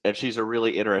she's a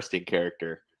really interesting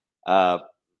character,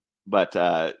 but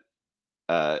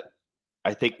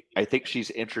I think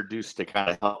she's introduced to kind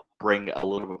of help bring a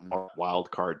little bit more wild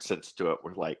card sense to it.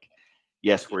 We're like,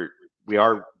 yes, they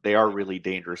are really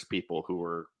dangerous people who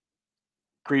were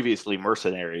previously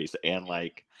mercenaries, and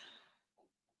like,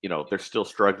 they're still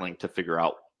struggling to figure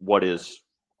out what is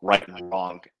right and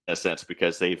wrong in a sense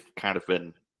because they've kind of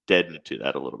been deadened to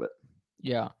that a little bit.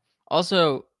 Yeah.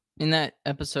 Also, in that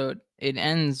episode, it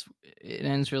ends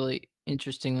really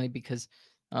interestingly because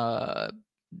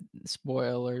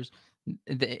spoilers.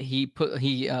 He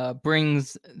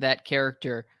brings that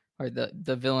character, or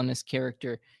the villainous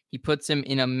character, he puts him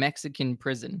in a Mexican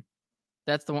prison.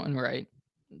 That's the one, right?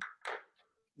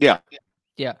 Yeah.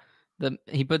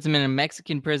 He puts him in a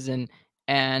Mexican prison,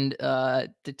 and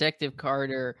Detective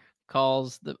Carter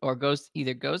goes to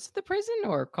the prison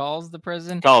or calls the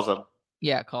prison. Calls him.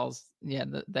 Yeah, calls. Yeah,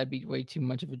 that'd be way too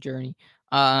much of a journey.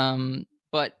 And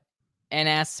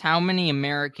asks, how many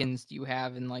Americans do you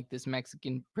have in like this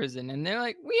Mexican prison? And they're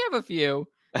like, we have a few.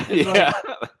 Yeah.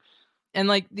 And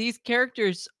like these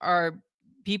characters are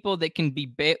people that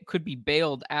could be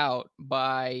bailed out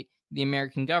by the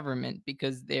American government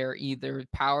because they're either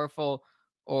powerful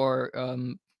or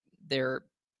they're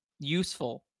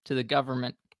useful to the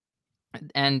government.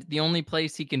 And the only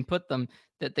place he can put them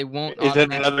that they won't is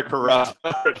in another corrupt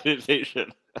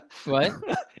organization. What?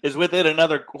 Is within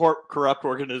another corrupt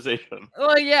organization.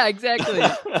 Oh yeah, exactly.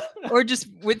 Or just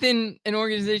within an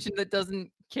organization that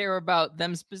doesn't care about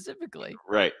them specifically.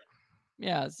 Right.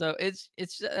 Yeah, so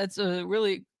that's a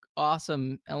really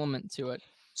awesome element to it.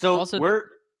 So also, where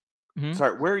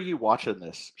are you watching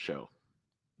this show?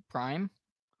 Prime?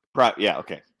 Yeah,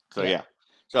 okay. So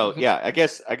yeah. I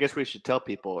guess we should tell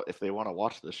people if they want to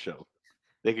watch this show.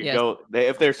 They could Yes.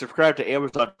 if they're subscribed to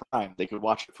Amazon Prime, they could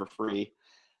watch it for free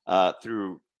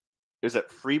through. Is it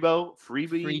Freebo?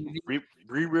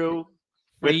 Freebo?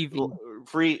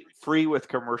 Free with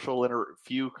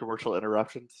few commercial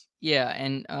interruptions. Yeah,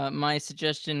 and my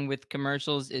suggestion with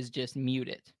commercials is just mute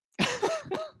it.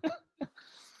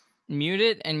 Mute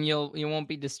it, and you won't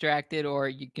be distracted, or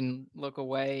you can look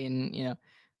away, and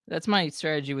that's my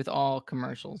strategy with all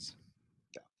commercials.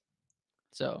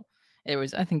 So,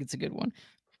 anyways, I think it's a good one.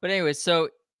 But anyways, so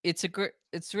it's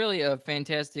really a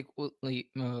fantastically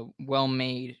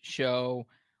well-made show.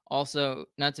 Also,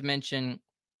 not to mention,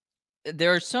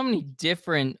 there are so many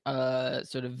different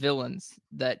sort of villains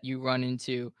that you run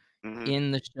into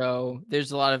in the show.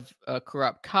 There's a lot of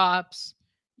corrupt cops.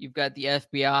 You've got the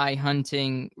FBI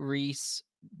hunting Reese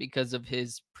because of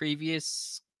his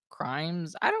previous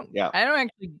crimes. I don't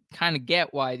actually kind of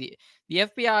get why the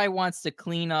FBI wants to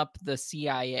clean up the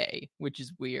CIA, which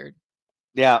is weird.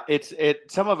 Yeah,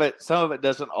 some of it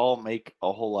doesn't all make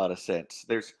a whole lot of sense.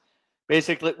 There's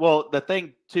basically, well, the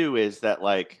thing too is that,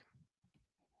 like,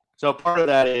 so part of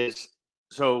that is,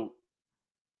 so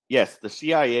yes, the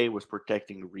CIA was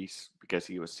protecting Reese because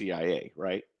he was CIA,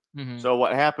 right? Mm-hmm. So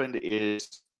what happened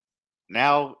is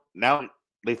now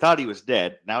they thought he was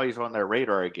dead. Now he's on their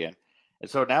radar again. And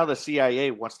so now the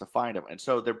CIA wants to find him. And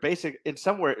so they're in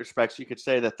some respects, you could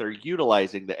say that they're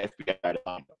utilizing the FBI to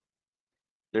find him.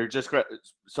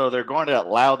 They're going to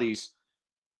allow these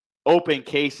open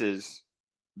cases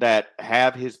that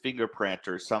have his fingerprint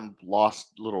or some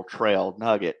lost little trail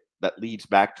nugget that leads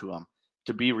back to him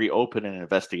to be reopened and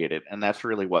investigated. And that's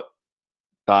really what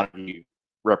Donaghy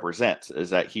represents,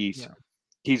 is that he's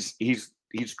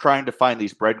trying to find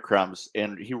these breadcrumbs,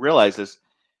 and he realizes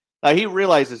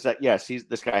that yes,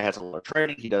 this guy has a lot of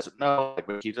training. He doesn't know,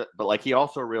 but he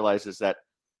also realizes that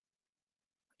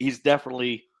he's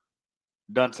definitely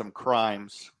done some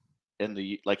crimes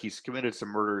he's committed some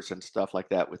murders and stuff like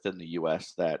that within the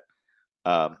U.S. that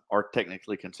are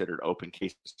technically considered open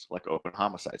cases, like open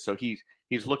homicides. So he's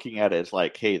looking at it as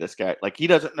like, hey, this guy, like, he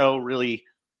doesn't know really.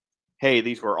 Hey,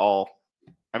 these were all.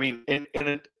 I mean, and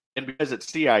because it's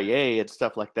CIA and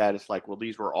stuff like that, it's like, well,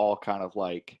 these were all kind of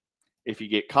like, if you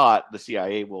get caught, the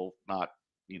CIA will not,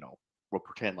 will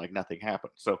pretend like nothing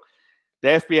happened. So the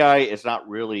FBI is not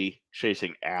really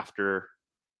chasing after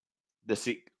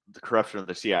the corruption of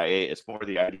the CIA. It's more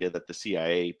the idea that the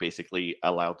CIA basically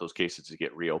allowed those cases to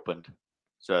get reopened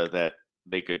so that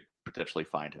they could potentially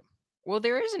find him. Well,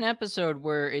 there is an episode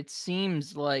where it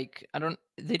seems like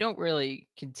they don't really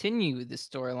continue the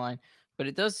storyline, but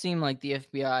it does seem like the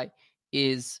FBI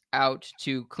is out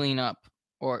to clean up,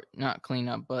 or not clean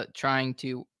up, but trying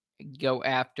to go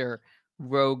after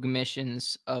rogue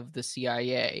missions of the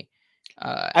CIA.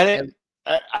 I don't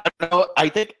know. I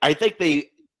think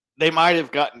they might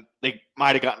have gotten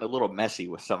a little messy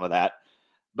with some of that,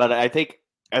 but I think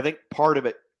part of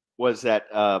it was that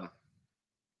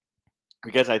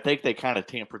because I think they kind of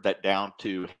tampered that down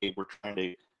to, hey,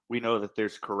 we know that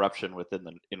there's corruption within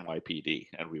the NYPD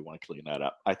and we want to clean that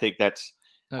up. I think that's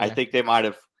okay. I think they might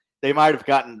have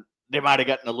gotten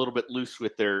a little bit loose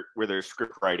with their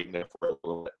script writing there for a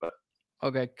little bit, but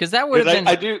okay, because that would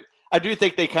have been. I do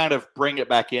think they kind of bring it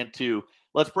back into,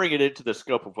 let's bring it into the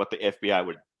scope of what the FBI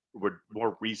would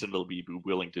more reasonably be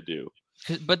willing to do.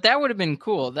 But that would have been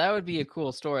cool. That would be a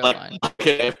cool storyline.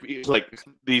 Like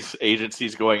these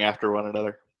agencies going after one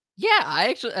another. Yeah,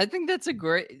 I think that's an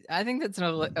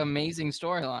amazing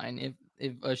storyline.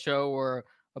 If a show or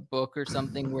a book or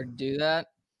something were to do that,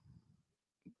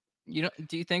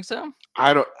 do you think so?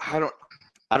 I don't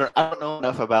know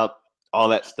enough about all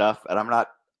that stuff, and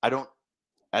I don't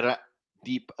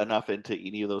deep enough into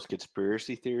any of those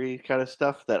conspiracy theory kind of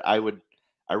stuff that I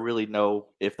really know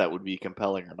if that would be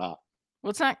compelling or not. Well,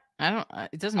 it's not.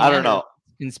 It doesn't matter. I don't know.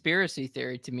 Conspiracy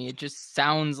theory to me, it just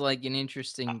sounds like an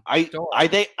interesting story. I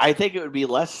think it would be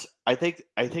less. I think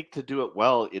to do it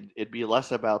well, it'd be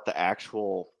less about the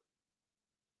actual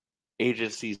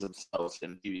agencies themselves,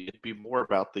 and it'd be more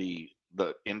about the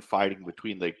infighting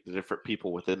between the different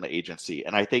people within the agency.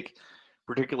 And I think,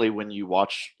 particularly when you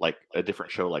watch like a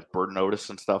different show like Burn Notice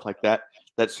and stuff like that,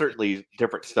 that's certainly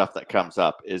different stuff that comes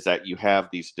up, is that you have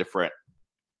these different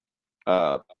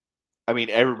I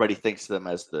mean, everybody thinks of them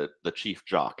as the chief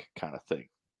jock kind of thing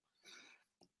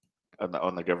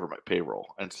on the government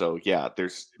payroll. And so, yeah,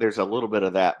 there's a little bit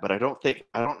of that, but I don't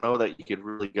know that you could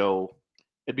really go.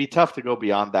 It'd be tough to go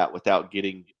beyond that without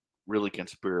getting really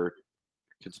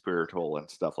conspiratorial and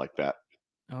stuff like that.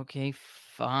 Okay,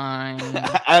 fine.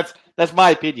 That's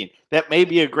my opinion. That may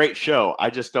be a great show.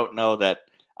 I just don't know that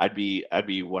I'd be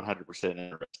 100%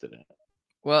 interested in it.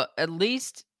 Well, at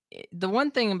least the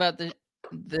one thing about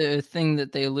the thing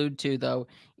that they allude to though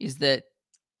is that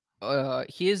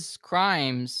his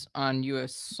crimes on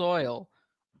U.S. soil,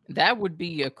 that would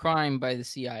be a crime by the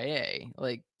CIA.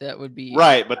 Like that would be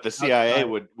Right, but the CIA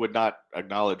outside. would not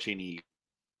acknowledge any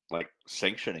like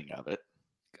sanctioning of it.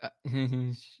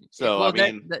 So I Well,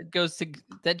 mean,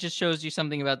 that just shows you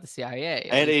something about the CIA.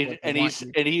 At and least he, what they and want he's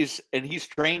you. and he's and he's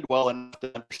trained well enough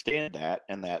to understand that,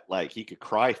 and that like he could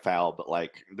cry foul, but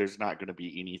like there's not going to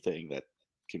be anything that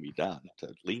can be done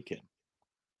to link him.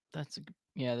 That's a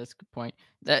that's a good point.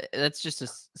 That's just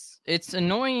it's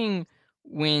annoying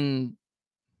when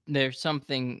there's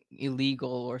something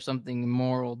illegal or something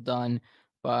immoral done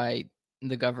by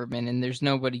the government and there's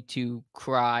nobody to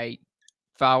cry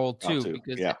foul to Too,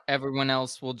 because yeah. everyone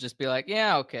else will just be like,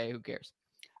 yeah, okay, who cares?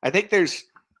 I think there's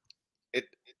it.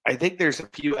 I think there's a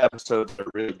few episodes that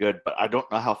are really good, but I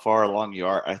don't know how far along you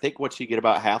are. I think once you get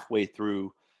about halfway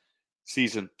through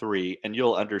season 3, and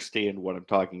you'll understand what I'm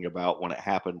talking about when it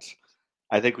happens.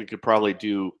 I think we could probably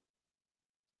do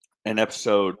an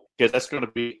episode because that's going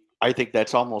to be. I think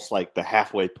that's almost like the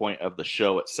halfway point of the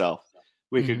show itself.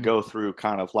 We could go through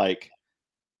kind of like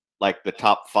the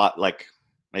top 5, like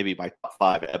maybe my top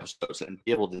 5 episodes, and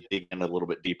be able to dig in a little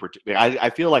bit deeper.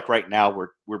 I feel like right now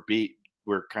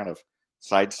we're kind of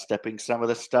sidestepping some of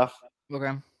this stuff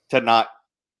Okay. to not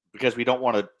because we don't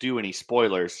want to do any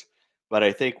spoilers. But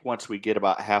I think once we get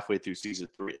about halfway through season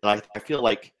 3, I feel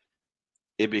like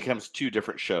it becomes 2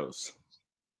 different shows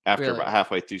after Really? about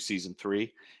halfway through season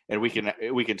 3, and we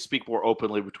can speak more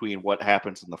openly between what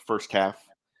happens in the first half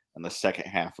and the second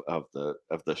half of the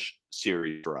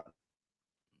series run.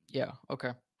 Yeah.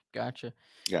 Okay. Gotcha.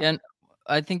 Yeah. And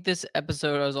I think this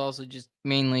episode I was also just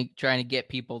mainly trying to get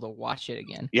people to watch it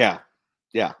again. Yeah.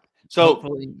 So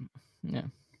hopefully, yeah.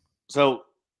 So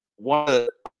one of the,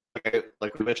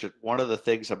 like we mentioned, one of the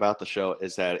things about the show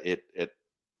is that it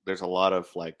there's a lot of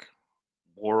like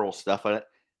moral stuff in it,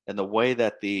 and the way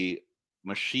that the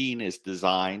machine is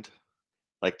designed,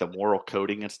 like the moral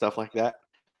coding and stuff like that.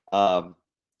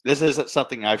 This isn't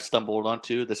something I've stumbled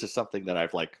onto. This is something that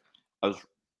I've like I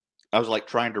was like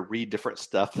trying to read different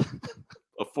stuff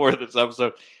before this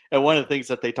episode, and one of the things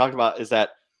that they talked about is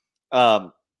that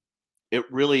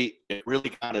it really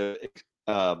kind of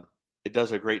it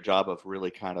does a great job of really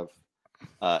kind of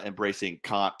embracing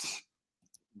Kant's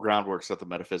groundworks of the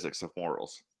metaphysics of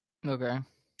morals. Okay.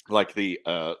 Like the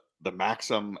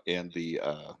maxim and the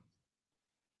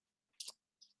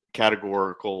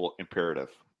categorical imperative,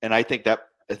 and I think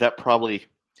that's probably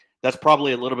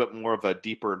a little bit more of a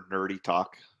deeper nerdy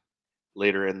talk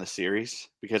later in the series,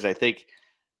 because I think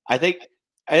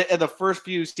in the first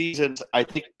few seasons I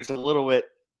think there's a little bit.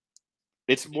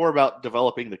 It's more about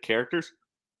developing the characters.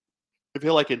 I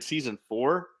feel like in season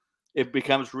 4, it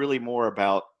becomes really more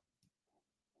about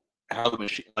how the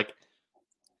machine, like,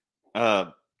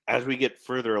 as we get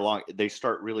further along, they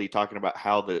start really talking about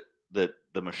how the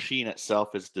machine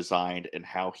itself is designed and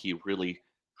how he really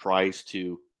tries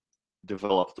to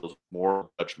develop those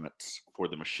moral judgments for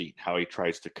the machine, how he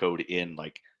tries to code in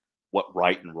like what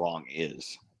right and wrong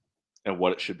is and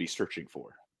what it should be searching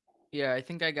for. Yeah, I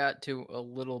think I got to a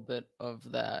little bit of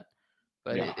that,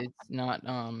 but Yeah. it's not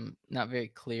not very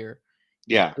clear.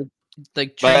 Yeah. It's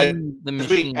like training the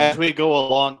machine. As we go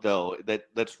along, though,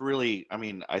 that's really, I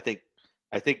mean, I think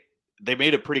they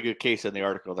made a pretty good case in the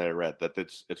article that I read that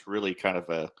it's really kind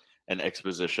of an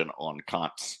exposition on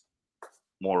Kant's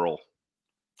moral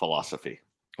philosophy.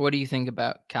 What do you think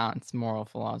about Kant's moral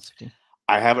philosophy?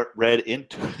 I haven't read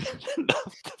into it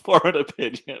enough to form an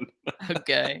opinion.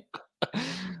 Okay.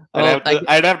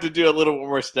 I'd have to do a little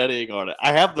more studying on it.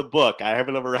 I have the book. I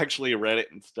haven't ever actually read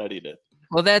it and studied it.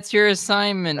 Well, that's your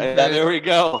assignment. There we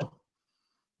go.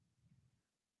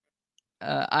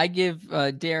 I give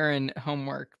Darren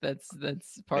homework. That's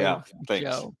part of the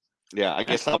show. Yeah, I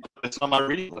guess I'll put this on my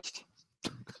reading list.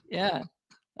 Yeah.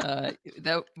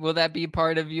 Will that be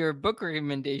part of your book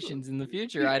recommendations in the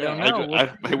future? I don't know.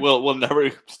 I will. We'll never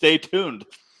stay tuned.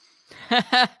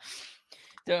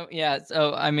 So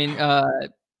I mean,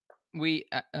 we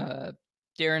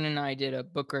Darren and I did a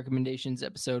book recommendations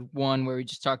episode 1 where we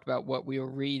just talked about what we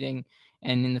were reading,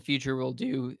 and in the future we'll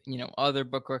do other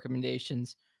book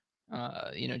recommendations.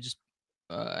 Just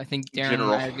I think Darren and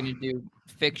I are going to do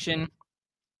fiction,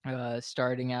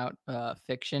 starting out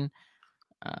fiction.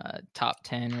 Top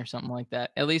 10 or something like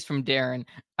that, at least from Darren.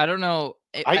 I don't know.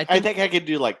 I think I could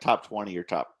do like top 20 or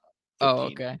top 15. Oh,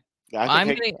 okay. I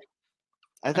think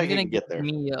I can get there.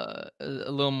 Me a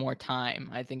little more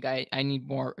time. I think I need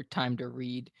more time to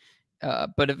read,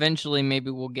 but eventually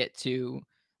maybe we'll get to,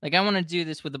 like, I want to do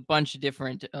this with a bunch of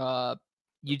different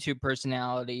YouTube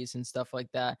personalities and stuff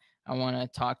like that. I want to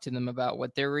talk to them about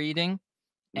what they're reading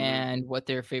Mhm. and what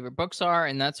their favorite books are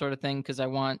and that sort of thing. Because I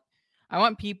want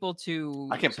people to.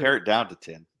 I can pare it down to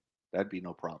 10. That'd be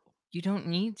no problem. You don't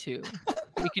need to.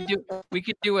 We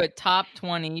could do a top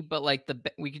 20, but like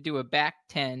we could do a back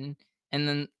 10, and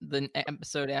then the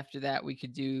episode after that we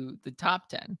could do the top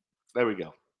 10. There we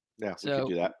go. Yeah, we So could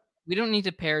do that. we don't need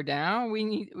to pare down.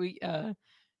 We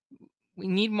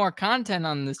need more content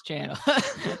on this channel.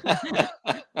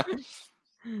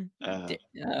 But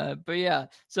yeah.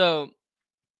 So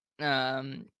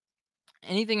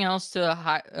anything else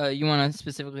to you want to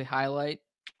specifically highlight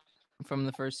from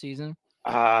the first season?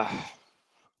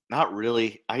 Not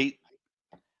really. I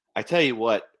tell you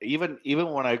what, even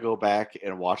when I go back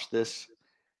and watch this,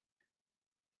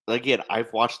 again,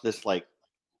 I've watched this like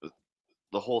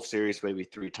the whole series maybe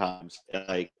 3 times. And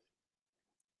like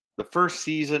the first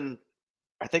season,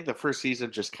 I think the first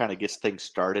season just kind of gets things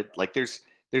started. Like there's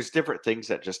different things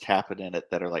that just happen in it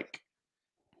that are like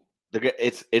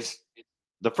it's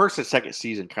the first and second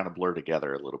season kind of blur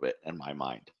together a little bit in my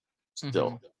mind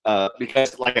still.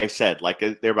 Because like I said, like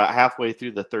they're about halfway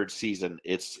through the third season.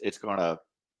 It's gonna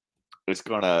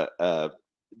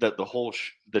the whole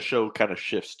the show kind of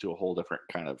shifts to a whole different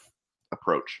kind of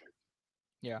approach.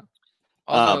 Yeah.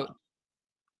 Also,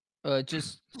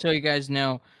 just so you guys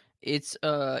know, it's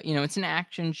it's an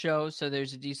action show, so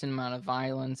there's a decent amount of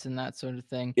violence and that sort of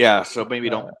thing. Yeah, so maybe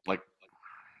don't like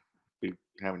be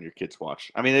having your kids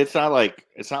watch. I mean, it's not like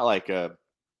a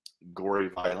gory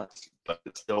violence, but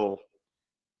it's still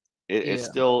it's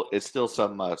still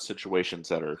some situations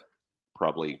that are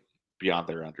probably beyond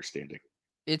their understanding.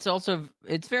 It's also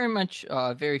very much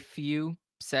very few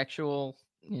sexual,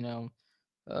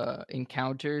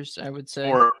 encounters, I would say.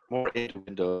 More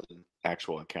innuendo than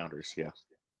actual encounters, yeah.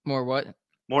 More what?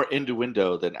 More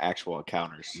innuendo than actual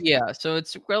encounters. Yeah, so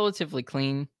it's relatively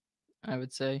clean, I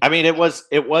would say. I mean, it was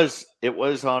on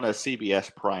a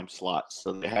CBS Prime slot,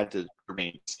 so they had to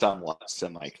remain somewhat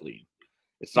semi-clean.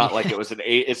 It's not like it was an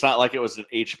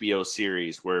HBO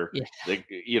series where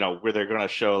where they're going to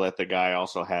show that the guy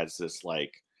also has this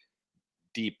like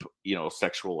deep,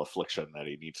 sexual affliction that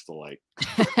he needs to like.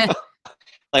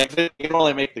 Like they can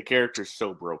only make the characters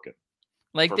so broken.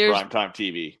 Like for there's primetime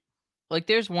TV. Like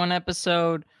there's one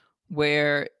episode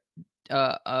where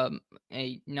a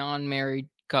non-married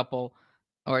couple,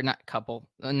 or not couple,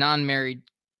 a non-married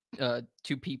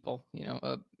 2 people,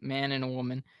 a man and a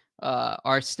woman,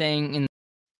 are staying in.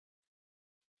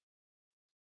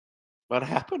 What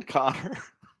happened, Connor?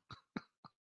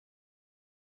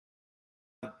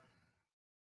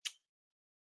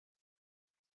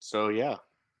 So yeah.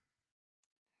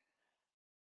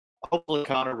 Hopefully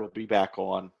Connor will be back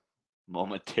on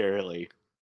momentarily.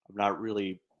 I'm not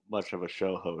really much of a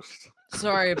show host.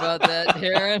 Sorry about that,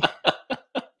 Darren.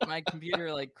 My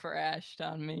computer crashed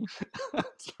on me.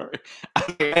 Sorry.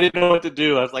 I didn't know what to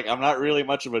do. I was like, I'm not really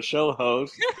much of a show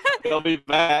host. He'll be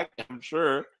back, I'm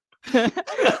sure.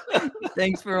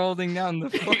 Thanks for holding down the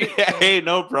phone. Hey,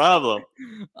 no problem.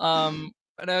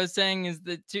 What I was saying is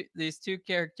that these 2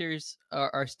 characters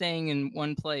are staying in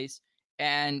one place,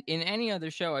 and in any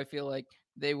other show, I feel like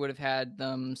they would have had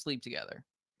them sleep together,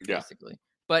 basically.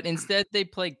 But instead, they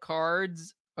play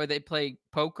cards, or they play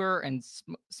poker and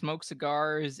smoke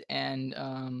cigars, and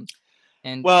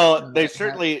well, they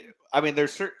certainly.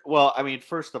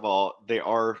 First of all, they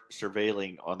are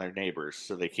surveilling on their neighbors,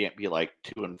 so they can't be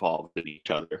too involved in each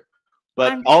other.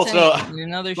 But also,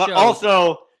 another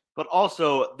show. But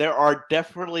also, there are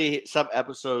definitely some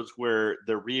episodes where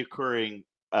the reoccurring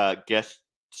guest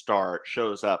star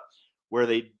shows up, where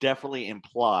they definitely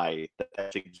imply that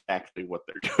that's exactly what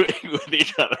they're doing with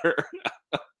each other.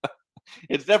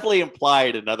 It's definitely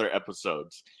implied in other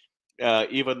episodes,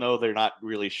 even though they're not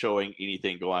really showing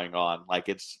anything going on.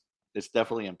 It's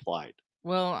definitely implied.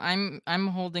 Well, I'm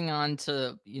holding on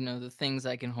to the things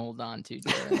I can hold on to,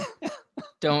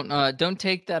 Darren. Don't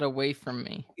take that away from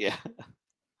me. Yeah.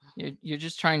 You're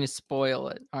just trying to spoil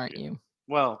it, aren't you?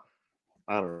 Well,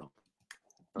 I don't know.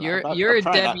 You're a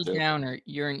Debbie Downer.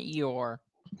 You're an Eeyore.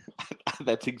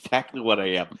 That's exactly what I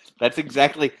am. That's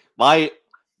exactly my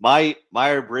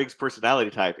Myers-Briggs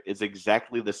personality type is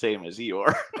exactly the same as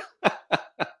Eeyore.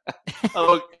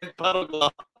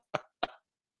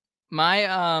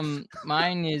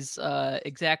 Mine is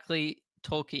exactly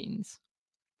Tolkien's.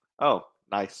 Oh,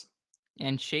 nice.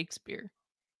 And Shakespeare.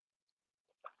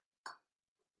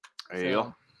 There you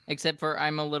go. Except for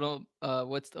I'm a little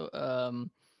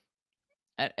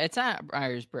it's not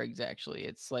Myers-Briggs actually.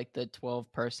 It's like the 12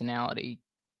 personality,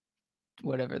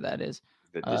 whatever that is.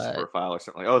 The DISC profile or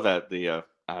something. Oh, I don't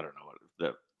know what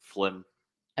the Flynn.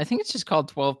 I think it's just called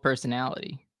 12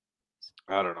 personality.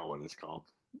 I don't know what it's called.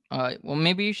 Well,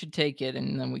 maybe you should take it,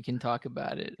 and then we can talk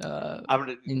about it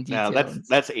in No, detail.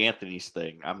 that's Anthony's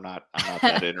thing. I'm not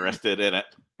that interested in it.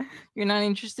 You're not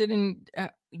interested in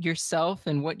yourself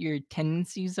and what your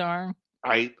tendencies are.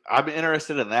 I'm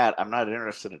interested in that. I'm not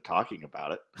interested in talking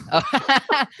about it.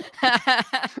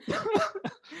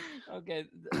 Okay,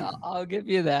 I'll give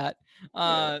you that.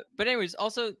 But anyways,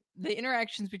 also the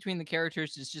interactions between the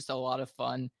characters is just a lot of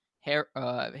fun.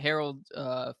 Harold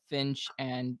Finch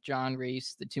and John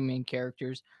Reese, the two main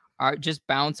characters, are just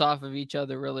bounce off of each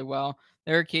other really well.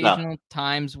 There are occasional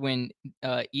times when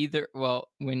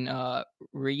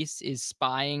Reese is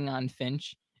spying on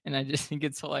Finch, and I just think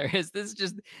it's hilarious. This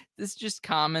is just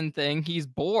common thing. He's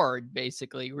bored,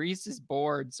 basically. Reese is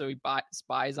bored, so he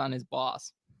spies on his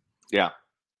boss. Yeah.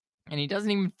 And he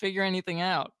doesn't even figure anything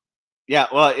out. Yeah,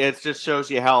 well, it just shows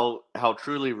you how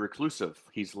truly reclusive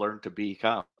he's learned to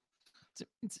become.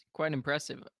 It's quite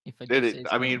impressive. If I,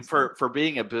 I mean, for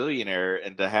being a billionaire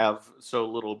and to have so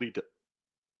little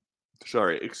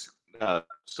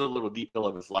so little detail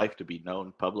of his life to be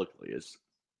known publicly is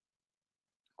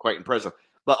quite impressive.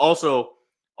 But also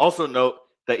note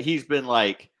that he's been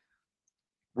like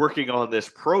working on this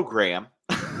program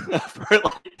for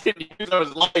like 10 years of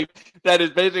his life that is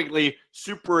basically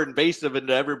super invasive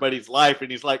into everybody's life,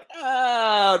 and he's like,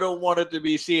 I don't want it to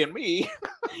be seeing me.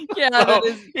 Yeah, so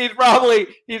he's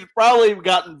probably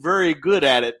gotten very good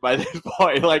at it by this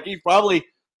point. Like he's probably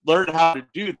learned how to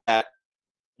do that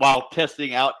while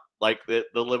testing out like the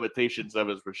limitations of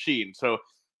his machine. So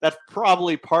that's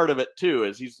probably part of it too,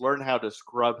 is he's learned how to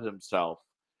scrub himself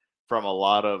from a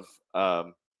lot of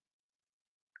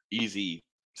easy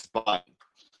spying.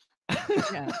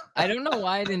 Yeah, I don't know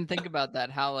why I didn't think about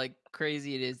that. How like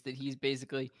crazy it is that he's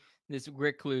basically this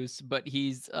recluse, but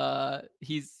he's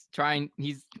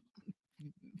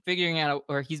figuring out,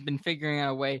 or he's been figuring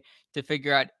out a way to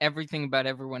figure out everything about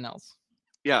everyone else.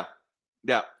 Yeah.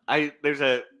 There's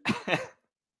a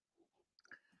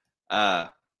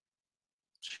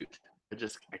shoot.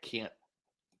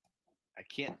 I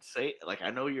can't say, like,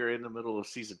 I know you're in the middle of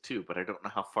season 2, but I don't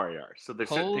know how far you are. So there's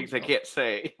certain things I can't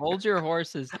say. Hold your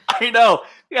horses. I know.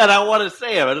 Yeah, and I want to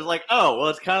say it. But it's like, oh, well,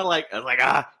 it's kind of like, I was like,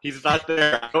 he's not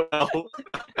there. I don't know.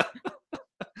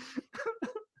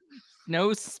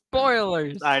 No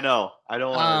spoilers. I know. I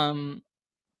don't want to.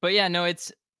 But yeah, no,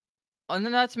 it's, and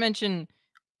then not to mention,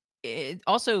 it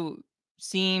also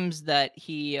seems that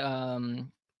he,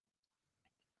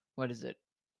 what is it?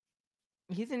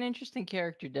 He's an interesting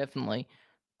character, definitely.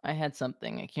 I had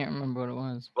something. I can't remember what it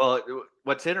was. Well,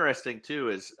 what's interesting, too,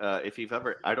 is if you've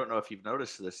ever... I don't know if you've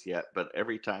noticed this yet, but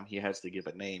every time he has to give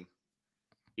a name,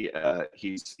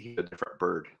 he's a different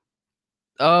bird.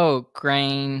 Oh,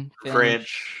 Crane.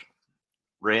 Finch.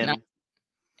 Wren.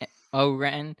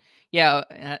 Wren.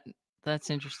 Yeah, that's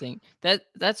interesting.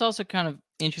 That's also kind of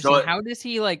interesting. So how does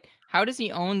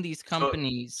he own these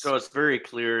companies? So it's very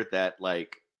clear that,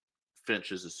 like,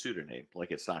 Finch is a pseudonym. Like,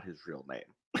 it's not his real name.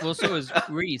 Well, so is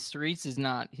Reese. Reese is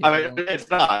not his real name. It's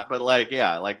not, but like,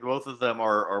 yeah, like both of them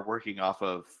are working off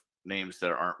of names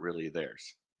that aren't really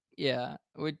theirs. Yeah.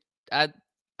 I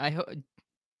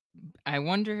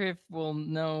wonder if we'll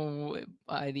know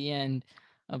by the end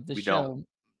of the show.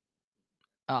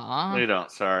 Don't. We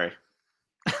don't, sorry.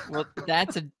 Well,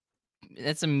 that's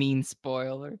a mean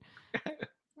spoiler.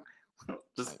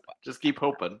 Just keep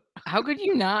hoping. How could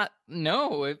you not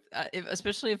know if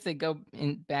especially if they go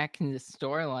back into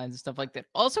storylines and stuff like that?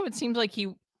 Also, it seems like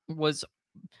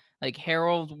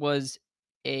Harold was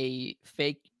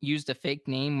used a fake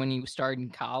name when he started in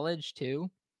college too.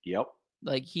 Yep.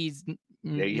 Like you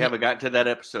haven't gotten to that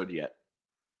episode yet.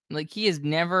 Like he has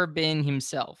never been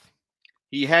himself.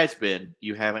 He has been.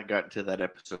 You haven't gotten to that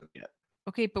episode yet.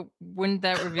 Okay, but wouldn't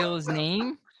that reveal his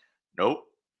name? Nope.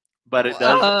 But it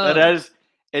does.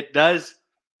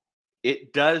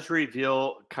 It does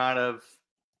reveal kind of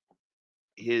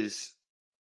his.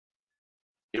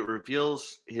 It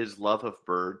reveals his love of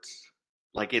birds.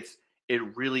 Like it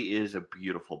really is a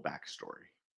beautiful backstory.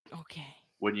 Okay.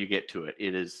 When you get to it,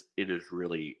 it is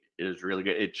really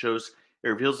good. It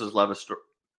reveals his love of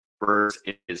birds.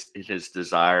 His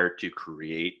desire to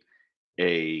create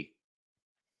a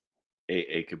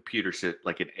computer set,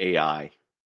 like an AI,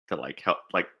 to like help,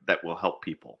 like that will help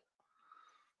people.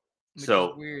 Which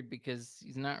is weird because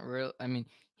he's not real. I mean,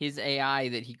 his AI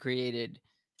that he created.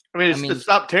 I mean, it's to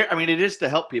stop it is to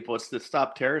help people. It's to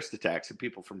stop terrorist attacks and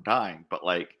people from dying. But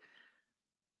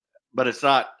it's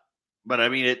not. But I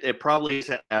mean, it probably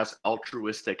isn't as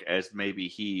altruistic as maybe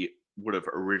he would have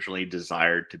originally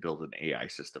desired to build an AI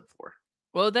system for.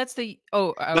 Well, that's the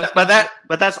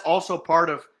but that's also part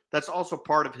of that's also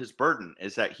part of his burden,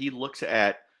 is that he looks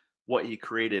at what he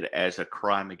created as a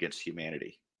crime against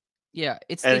humanity. Yeah,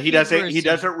 it's And the he doesn't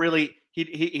hubris of- really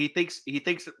he thinks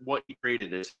that what he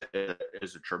created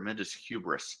is a tremendous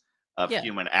hubris of Yeah.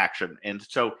 human action. And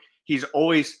so he's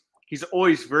always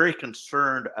very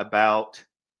concerned about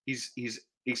he's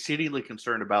exceedingly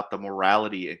concerned about the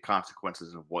morality and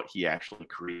consequences of what he actually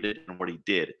created and what he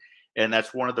did. And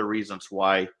that's one of the reasons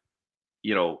why,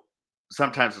 you know,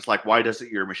 sometimes it's like, why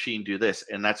doesn't your machine do this?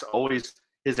 And that's always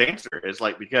his answer, is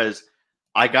like, because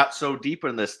I got so deep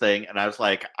in this thing, and I was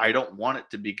like, I don't want it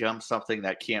to become something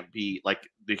that can't be like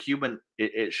the human.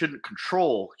 It shouldn't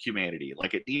control humanity.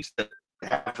 Like, it needs to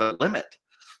have a limit.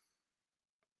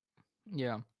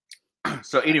 Yeah.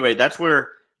 So anyway, that's where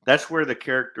the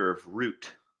character of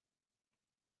Root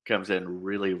comes in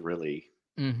really, really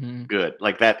Mm-hmm. good.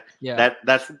 Like that. Yeah.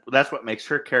 That's what makes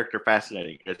her character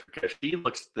fascinating. Is because she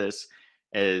looks at this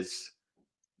as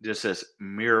just this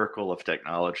miracle of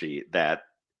technology that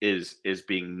is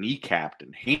being kneecapped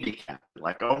and handicapped.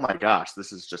 Like, oh my gosh,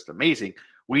 this is just amazing.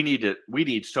 We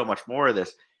need so much more of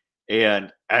this.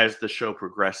 And as the show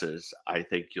progresses, I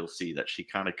think you'll see that she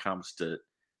kind of comes to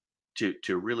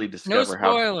really No discover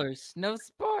spoilers. No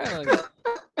spoilers.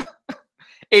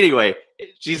 Anyway,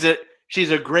 she's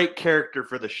a great character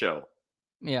for the show.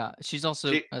 Yeah, she's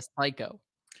also a psycho.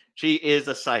 She is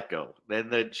a psycho.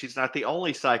 And she's not the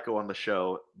only psycho on the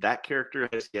show. That character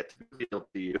has yet to be revealed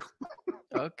to you.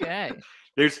 Okay.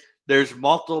 There's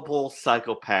multiple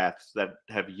psychopaths that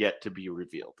have yet to be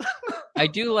revealed. I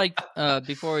do like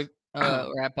before we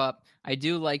wrap up, I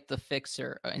do like the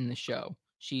Fixer in the show.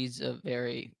 She's a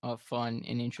very fun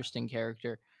and interesting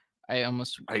character. I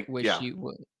almost wish yeah. she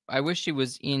would. I wish she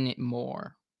was in it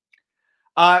more.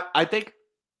 I think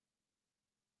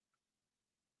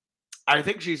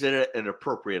she's in it an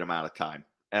appropriate amount of time,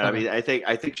 and Okay. I mean,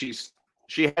 I think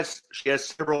she has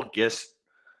several guest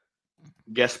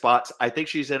spots. I think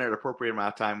she's in an appropriate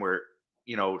amount of time where,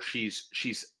 you know,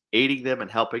 she's aiding them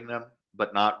and helping them,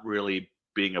 but not really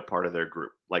being a part of their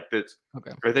group. Like this.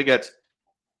 Okay. I think that's,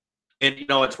 and you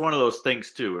know, it's one of those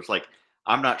things too. It's like,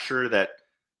 I'm not sure that.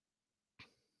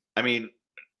 I mean,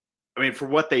 for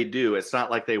what they do, it's not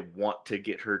like they want to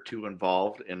get her too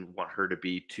involved and want her to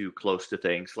be too close to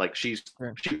things. Like she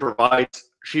provides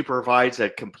a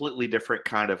completely different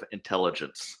kind of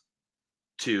intelligence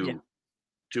to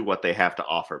what they have to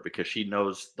offer, because she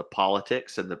knows the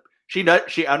politics and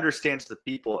she understands the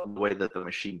people in the way that the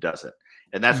machine doesn't,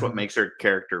 and that's what makes her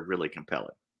character really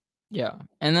compelling. Yeah,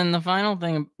 and then the final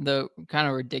thing, the kind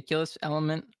of ridiculous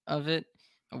element of it,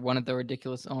 one of the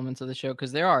ridiculous elements of the show,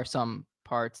 because there are some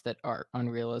parts that are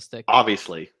unrealistic.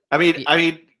 Obviously, I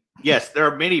mean, yes, there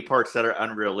are many parts that are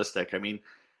unrealistic. I mean,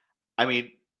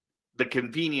 the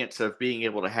convenience of being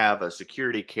able to have a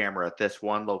security camera at this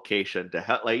one location to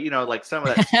help, like, you know, like some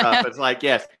of that stuff. It's like,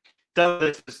 yes,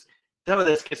 some of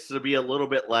this gets to be a little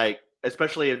bit like,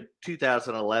 especially in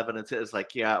 2011, it's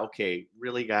like, yeah, okay,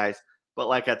 really, guys, but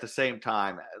like at the same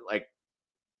time, like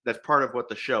that's part of what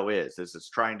the show is it's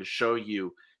trying to show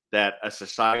you that a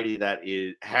society that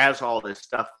has all this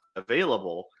stuff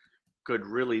available could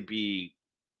really be.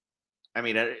 I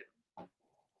mean,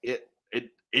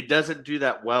 it doesn't do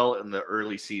that well in the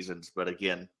early seasons, but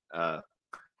again, I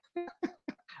don't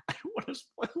want to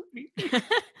spoil anything.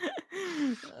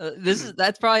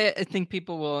 That's probably, I think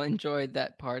people will enjoy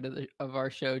that part of our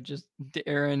show. Just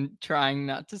Darren trying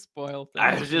not to spoil things.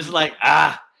 I was just like,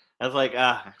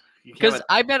 because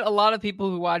I bet a lot of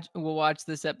people who will watch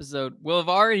this episode will have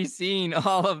already seen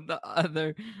all of the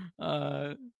other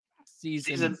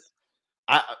seasons.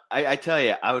 I tell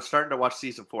you, I was starting to watch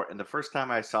season 4, and the first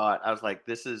time I saw it, I was like,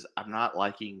 I'm not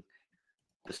liking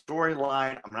the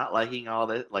storyline. I'm not liking all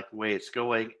that, like the way it's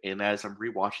going. And as I'm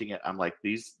rewatching it, I'm like,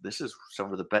 this is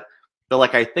some of the best. But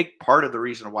like, I think part of the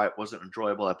reason why it wasn't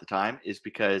enjoyable at the time is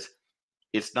because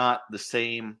it's not the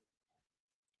same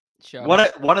show.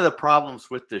 One of the problems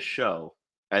with this show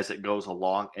as it goes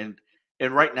along, and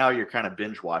right now you're kind of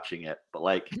binge watching it, but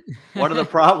like one of the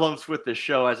problems with the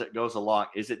show as it goes along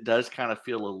is it does kind of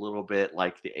feel a little bit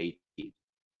like the A-Team.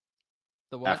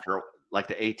 The what?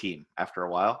 The A-Team after a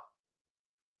while.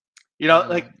 You know,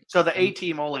 like, so the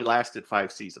A-Team only lasted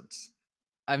 5 seasons.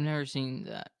 I've never seen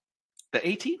that. The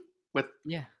A-Team with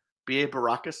B.A.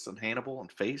 Baracus and Hannibal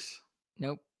and Face?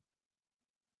 Nope.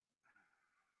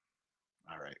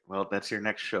 All right. Well, that's your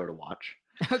next show to watch.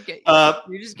 Okay.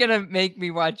 You're just gonna make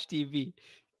me watch TV.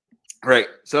 Right.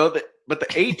 So the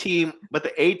A-Team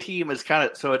is kind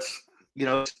of, so it's, you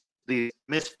know, the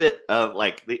misfit of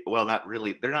like they're not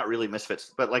really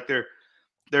misfits, but like they're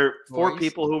They're four Boys?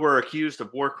 people who were accused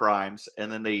of war crimes,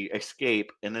 and then they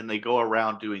escape, and then they go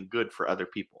around doing good for other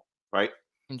people, right?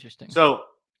 Interesting. So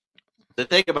the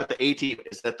thing about the A-Team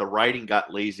is that the writing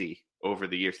got lazy over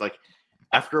the years. Like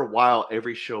after a while,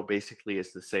 every show basically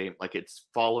is the same. Like it's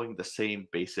following the same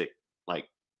basic like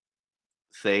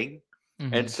thing,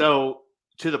 Mhm. and so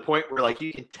to the point where like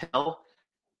you can tell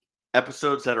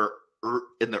episodes that are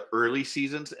in the early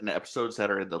seasons and episodes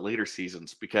that are in the later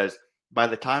seasons, because by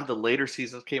the time the later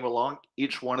seasons came along,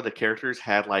 each one of the characters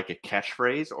had like a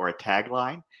catchphrase or a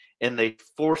tagline, and they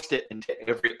forced it into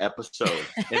every episode.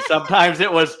 And sometimes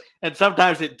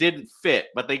it didn't fit,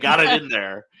 but they got it in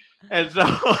there. And so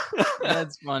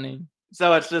That's funny.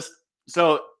 so it's just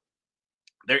so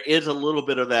there is a little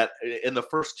bit of that in the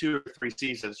first 2 or 3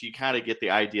 seasons. You kind of get the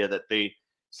idea that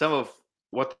some of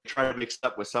what they try to mix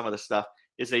up with some of the stuff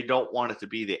is they don't want it to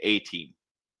be the A-Team.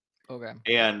 Okay.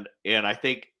 And I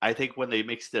think when they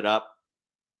mixed it up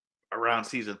around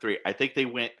season 3, I think they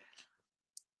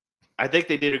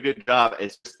did a good job.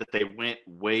 It's just that they went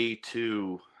way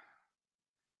too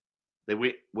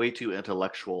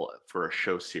intellectual for a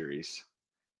show series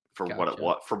from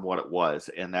what it was,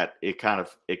 and that it kind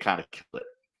of killed it.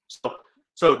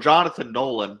 So Jonathan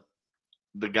Nolan,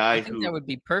 the guy I think that would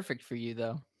be perfect for you,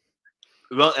 though.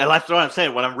 Well, and that's what I'm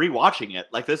saying. When I'm rewatching it,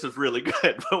 like this is really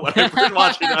good. But when I'm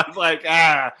rewatching it, I'm like,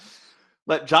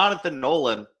 But Jonathan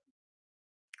Nolan,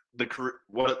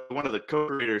 one of the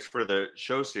co-creators for the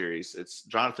show series, it's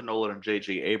Jonathan Nolan and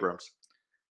J.J. Abrams.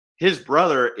 His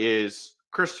brother is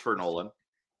Christopher Nolan,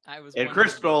 and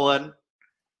Chris Nolan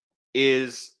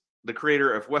is the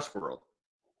creator of Westworld.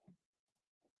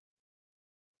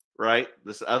 Right?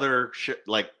 This other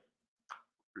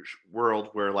world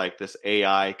where like this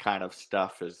AI kind of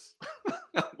stuff is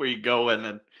where you go in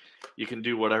and you can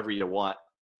do whatever you want.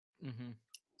 Mm-hmm.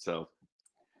 So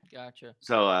Gotcha.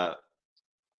 So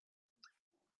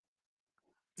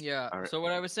yeah. All right. So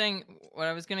what I was saying, what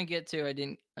I was going to get to, I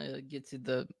didn't get to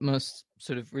the most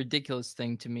sort of ridiculous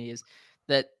thing to me is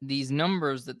that these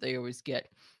numbers that they always get,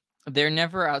 they're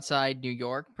never outside New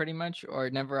York pretty much, or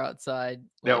never outside.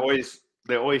 They always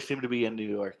seem to be in New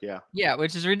York. Yeah. Yeah.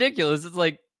 Which is ridiculous. It's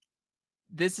like,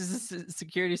 this is a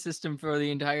security system for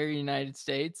the entire United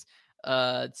States.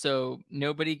 So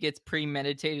nobody gets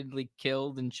premeditatedly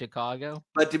killed in Chicago.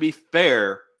 But to be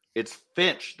fair, it's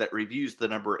Finch that reviews the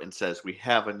number and says we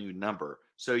have a new number.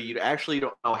 So you actually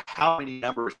don't know how many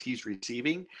numbers he's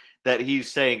receiving that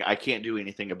he's saying I can't do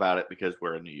anything about it because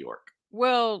we're in New York.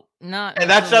 Well, not, and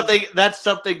that's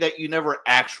something that you never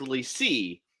actually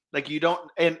see. Like you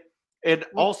don't, and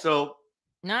also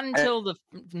not until the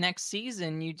next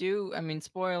season you do. I mean,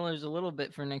 spoilers a little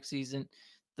bit for next season,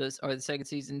 the second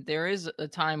season. There is a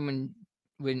time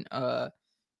when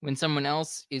someone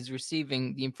else is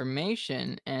receiving the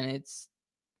information, and it's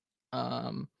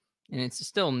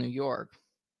still New York.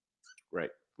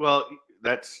 Right. Well,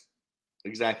 that's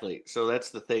exactly. So that's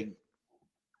the thing.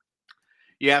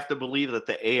 You have to believe that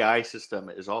the AI system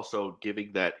is also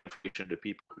giving that information to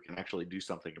people who can actually do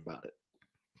something about it.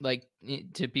 Like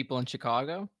to people in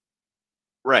Chicago?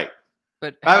 Right.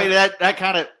 But I mean, that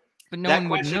kind of... But no one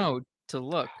would know to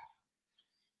look.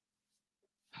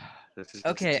 This is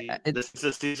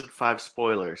a season 5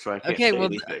 spoiler, so I can't say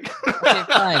anything. Okay,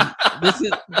 fine.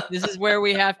 This is where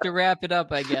we have to wrap it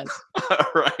up, I guess.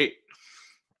 Right.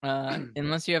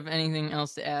 Unless you have anything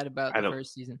else to add about the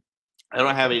first season. I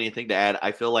don't have anything to add.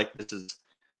 I feel like this is,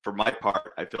 for my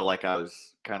part, I feel like I was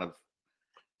kind of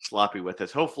sloppy with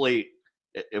this. Hopefully,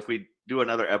 if we do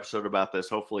another episode about this,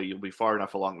 hopefully you'll be far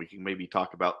enough along we can maybe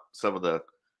talk about some of the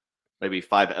maybe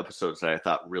 5 episodes that I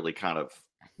thought really kind of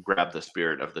grabbed the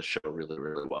spirit of the show really,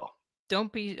 really well.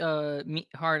 Don't be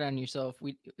hard on yourself.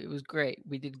 It was great.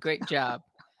 We did a great job.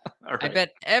 All right. I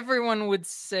bet everyone would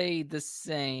say the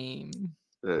same.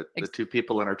 The 2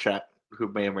 people in our chat who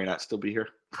may or may not still be here.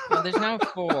 Well, there's now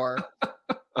 4.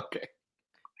 Okay.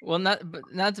 Well, not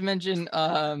to mention,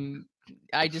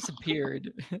 I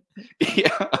disappeared.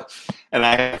 Yeah,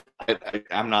 and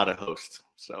I'm not a host,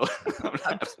 so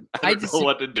I don't know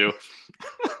what to do.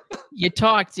 You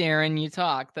talk, Darren. You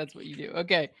talk. That's what you do.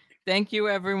 Okay. Thank you,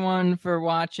 everyone, for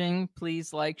watching.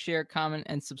 Please like, share, comment,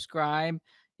 and subscribe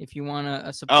if you want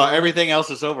to support. Oh, everything else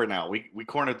is over now. We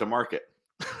cornered the market,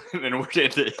 and we're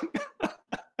ending.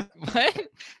 What?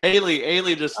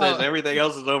 Haley just says everything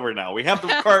else is over now. We have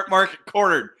the market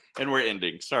cornered, and we're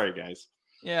ending. Sorry, guys.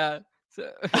 Yeah.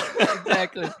 So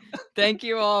exactly. Thank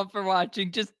you all for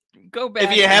watching. Just go back.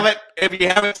 If you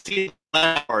haven't seen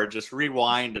it, or just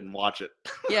rewind and watch it.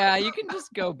 Yeah, you can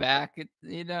just go back.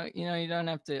 You don't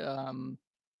have to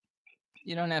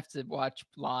watch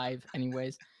live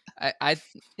anyways.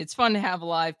 it's fun to have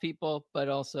live people, but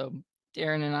also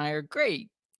Darren and I are great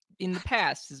in the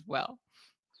past as well.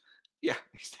 Yeah,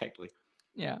 exactly.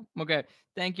 Yeah. Okay.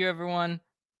 Thank you, everyone.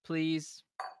 Please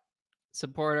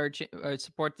support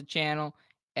support the channel,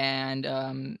 and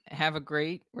have a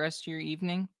great rest of your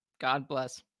evening. God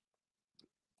bless.